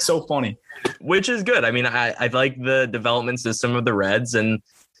baseball. It's so funny. Which is good. I mean, I like the development system of the Reds, and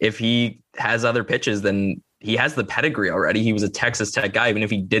if he has other pitches, then he has the pedigree already. He was a Texas Tech guy. Even if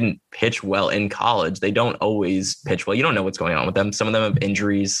he didn't pitch well in college, they don't always pitch well. You don't know what's going on with them. Some of them have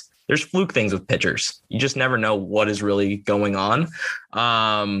injuries. There's fluke things with pitchers. You just never know what is really going on.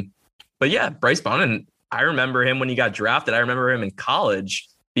 But yeah, Bryce Bonin, I remember him when he got drafted. I remember him in college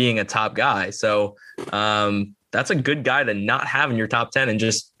being a top guy. So that's a good guy to not have in your top 10 and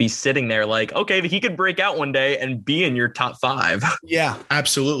just be sitting there like, okay, he could break out one day and be in your top 5. Yeah,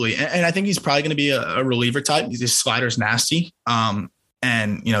 absolutely. And I think he's probably going to be a reliever type. His slider's nasty. And,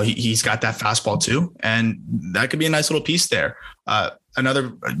 he's got that fastball too. And that could be a nice little piece there.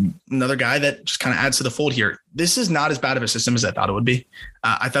 another guy that just kind of adds to the fold here. This is not as bad of a system as I thought it would be.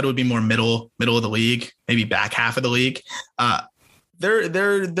 I thought it would be more middle of the league, maybe back half of the league.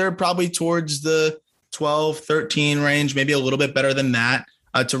 They're probably towards the 12, 13 range, maybe a little bit better than that.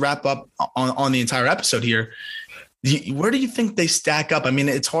 To wrap up on the entire episode here, where do you think they stack up? I mean,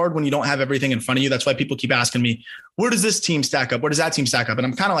 it's hard when you don't have everything in front of you. That's why people keep asking me, where does this team stack up? Where does that team stack up? And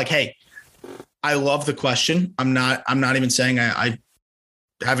I'm kind of like, hey, I love the question. I'm not even saying I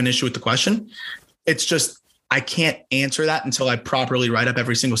have an issue with the question. It's just, I can't answer that until I properly write up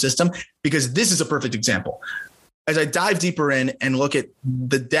every single system, because this is a perfect example. As I dive deeper in and look at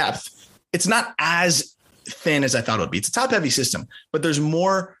the depth, it's not as thin as I thought it would be. It's a top heavy system, but there's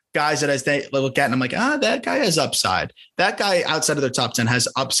more guys that I look at and I'm like, that guy has upside. That guy outside of their top 10 has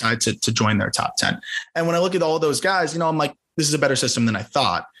upside to join their top 10. And when I look at all those guys, I'm like, this is a better system than I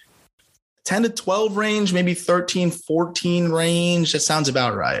thought. 10 to 12 range, maybe 13, 14 range. That sounds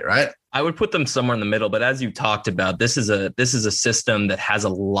about right? I would put them somewhere in the middle, but as you talked about, this is a system that has a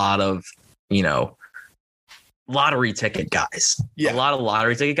lot of, lottery ticket guys. Yeah. A lot of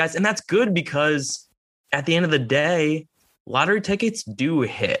lottery ticket guys. And that's good because at the end of the day, lottery tickets do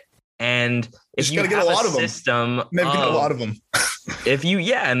hit. And if you have a system, maybe get a lot of them.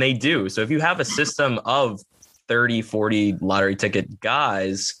 And they do. So if you have a system of 30, 40 lottery ticket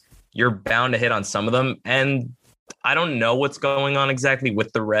guys, you're bound to hit on some of them. And I don't know what's going on exactly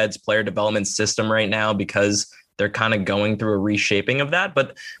with the Reds player development system right now, because they're kind of going through a reshaping of that.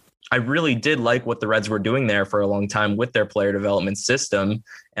 But I really did like what the Reds were doing there for a long time with their player development system.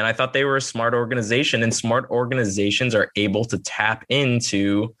 And I thought they were a smart organization, and smart organizations are able to tap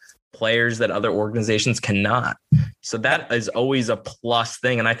into players that other organizations cannot. So that is always a plus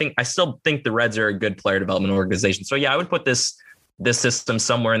thing. And I still think the Reds are a good player development organization. So yeah, I would put this system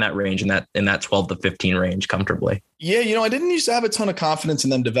somewhere in that range, in that 12 to 15 range comfortably. Yeah. I didn't used to have a ton of confidence in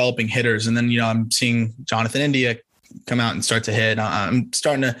them developing hitters. And then, I'm seeing Jonathan India come out and start to hit. I'm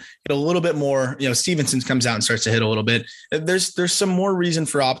starting to get a little bit more, Stevenson comes out and starts to hit a little bit. There's some more reason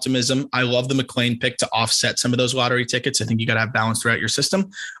for optimism. I love the McLean pick to offset some of those lottery tickets. I think you got to have balance throughout your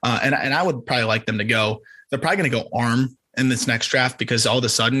system. And I would probably like them to go, they're probably going to go arm in this next draft, because all of a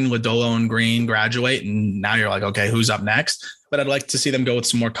sudden Lodolo and Greene graduate. And now you're like, okay, who's up next? But I'd like to see them go with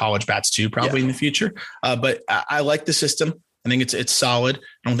some more college bats too, probably in the future. But I like the system. I think it's solid.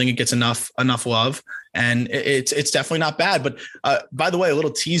 I don't think it gets enough love, and it's definitely not bad. But by the way, a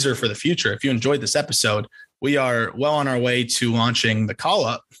little teaser for the future. If you enjoyed this episode, we are well on our way to launching the Call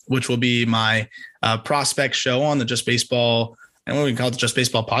Up, which will be my prospect show on the Just Baseball, and what we call it, the Just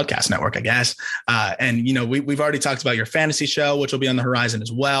Baseball Podcast Network, I guess. And we've already talked about your fantasy show, which will be on the horizon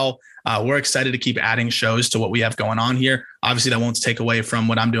as well. We're excited to keep adding shows to what we have going on here. Obviously, that won't take away from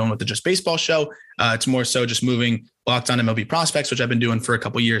what I'm doing with the Just Baseball show. It's more so just moving Locked On MLB Prospects, which I've been doing for a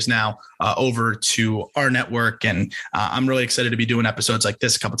couple of years now, over to our network. And I'm really excited to be doing episodes like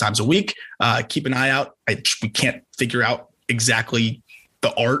this a couple times a week. Keep an eye out. We can't figure out exactly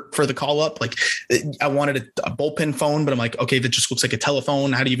the art for the Call Up. Like, I wanted a bullpen phone, but I'm like, okay, that just looks like a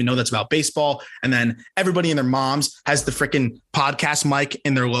telephone. How do you even know that's about baseball? And then everybody and their moms has the freaking podcast mic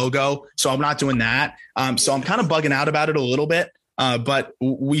in their logo. So I'm not doing that. So I'm kind of bugging out about it a little bit. But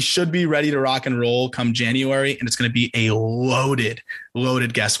we should be ready to rock and roll come January, and it's going to be a loaded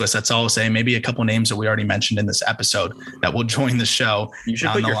guest list. That's all I'll say. Maybe a couple names that we already mentioned in this episode that will join the show. You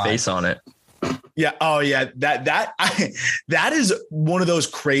should put your face on it. Yeah. Oh yeah. That is one of those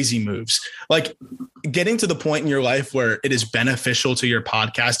crazy moves. Like, getting to the point in your life where it is beneficial to your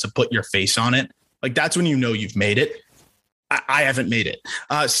podcast to put your face on it. Like, that's when you've made it. I haven't made it.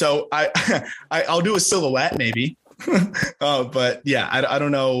 So I'll do a silhouette maybe. But yeah, I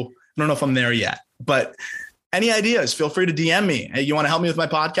don't know. I don't know if I'm there yet, but any ideas, feel free to DM me. Hey, you want to help me with my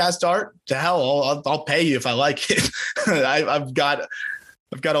podcast art? To hell, I'll pay you if I like it. I've got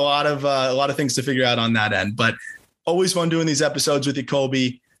a lot of things to figure out on that end, but always fun doing these episodes with you,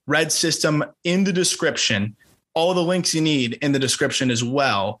 Colby. Red System in the description, all the links you need in the description as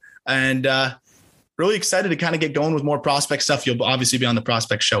well. And, really excited to kind of get going with more prospect stuff. You'll obviously be on the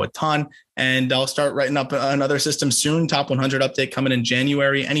prospect show a ton, and I'll start writing up another system soon. Top 100 update coming in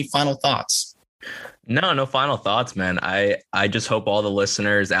January. Any final thoughts? No final thoughts, man. I just hope all the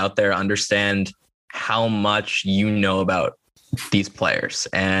listeners out there understand how much you know about these players.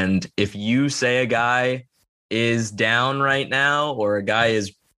 And if you say a guy is down right now, or a guy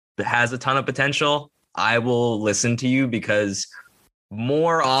has a ton of potential, I will listen to you, because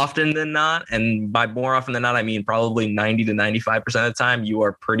more often than not, and by more often than not, I mean probably 90 to 95% of the time, you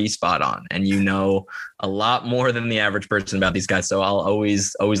are pretty spot on, and you know a lot more than the average person about these guys. So I'll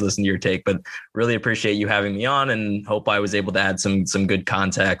always listen to your take, but really appreciate you having me on, and hope I was able to add some good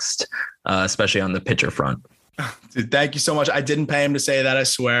context, especially on the pitcher front. Dude, thank you so much. I didn't pay him to say that, I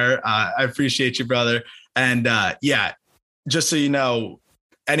swear. I appreciate you, brother. And yeah, just so you know,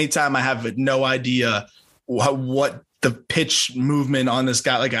 anytime I have no idea what the pitch movement on this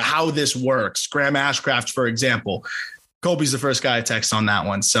guy, like how this works, Graham Ashcraft, for example, Colby's the first guy I text on that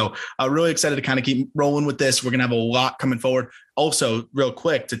one. So really excited to kind of keep rolling with this. We're going to have a lot coming forward. Also, real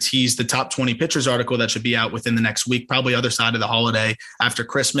quick, to tease the top 20 pitchers article that should be out within the next week, probably other side of the holiday after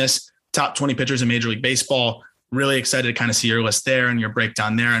Christmas. Top 20 pitchers in Major League Baseball. Really excited to kind of see your list there and your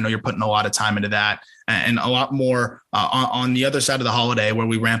breakdown there. I know you're putting a lot of time into that, and a lot more on the other side of the holiday where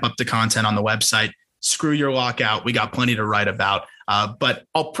we ramp up the content on the website. Screw your lockout. We got plenty to write about. But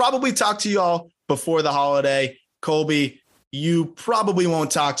I'll probably talk to you all before the holiday. Colby, you probably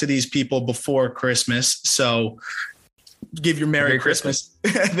won't talk to these people before Christmas. So give your Merry Christmas.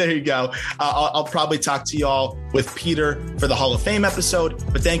 There you go. I'll probably talk to you all with Peter for the Hall of Fame episode.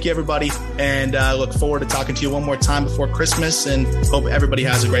 But thank you, everybody. And look forward to talking to you one more time before Christmas. And hope everybody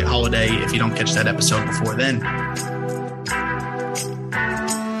has a great holiday if you don't catch that episode before then.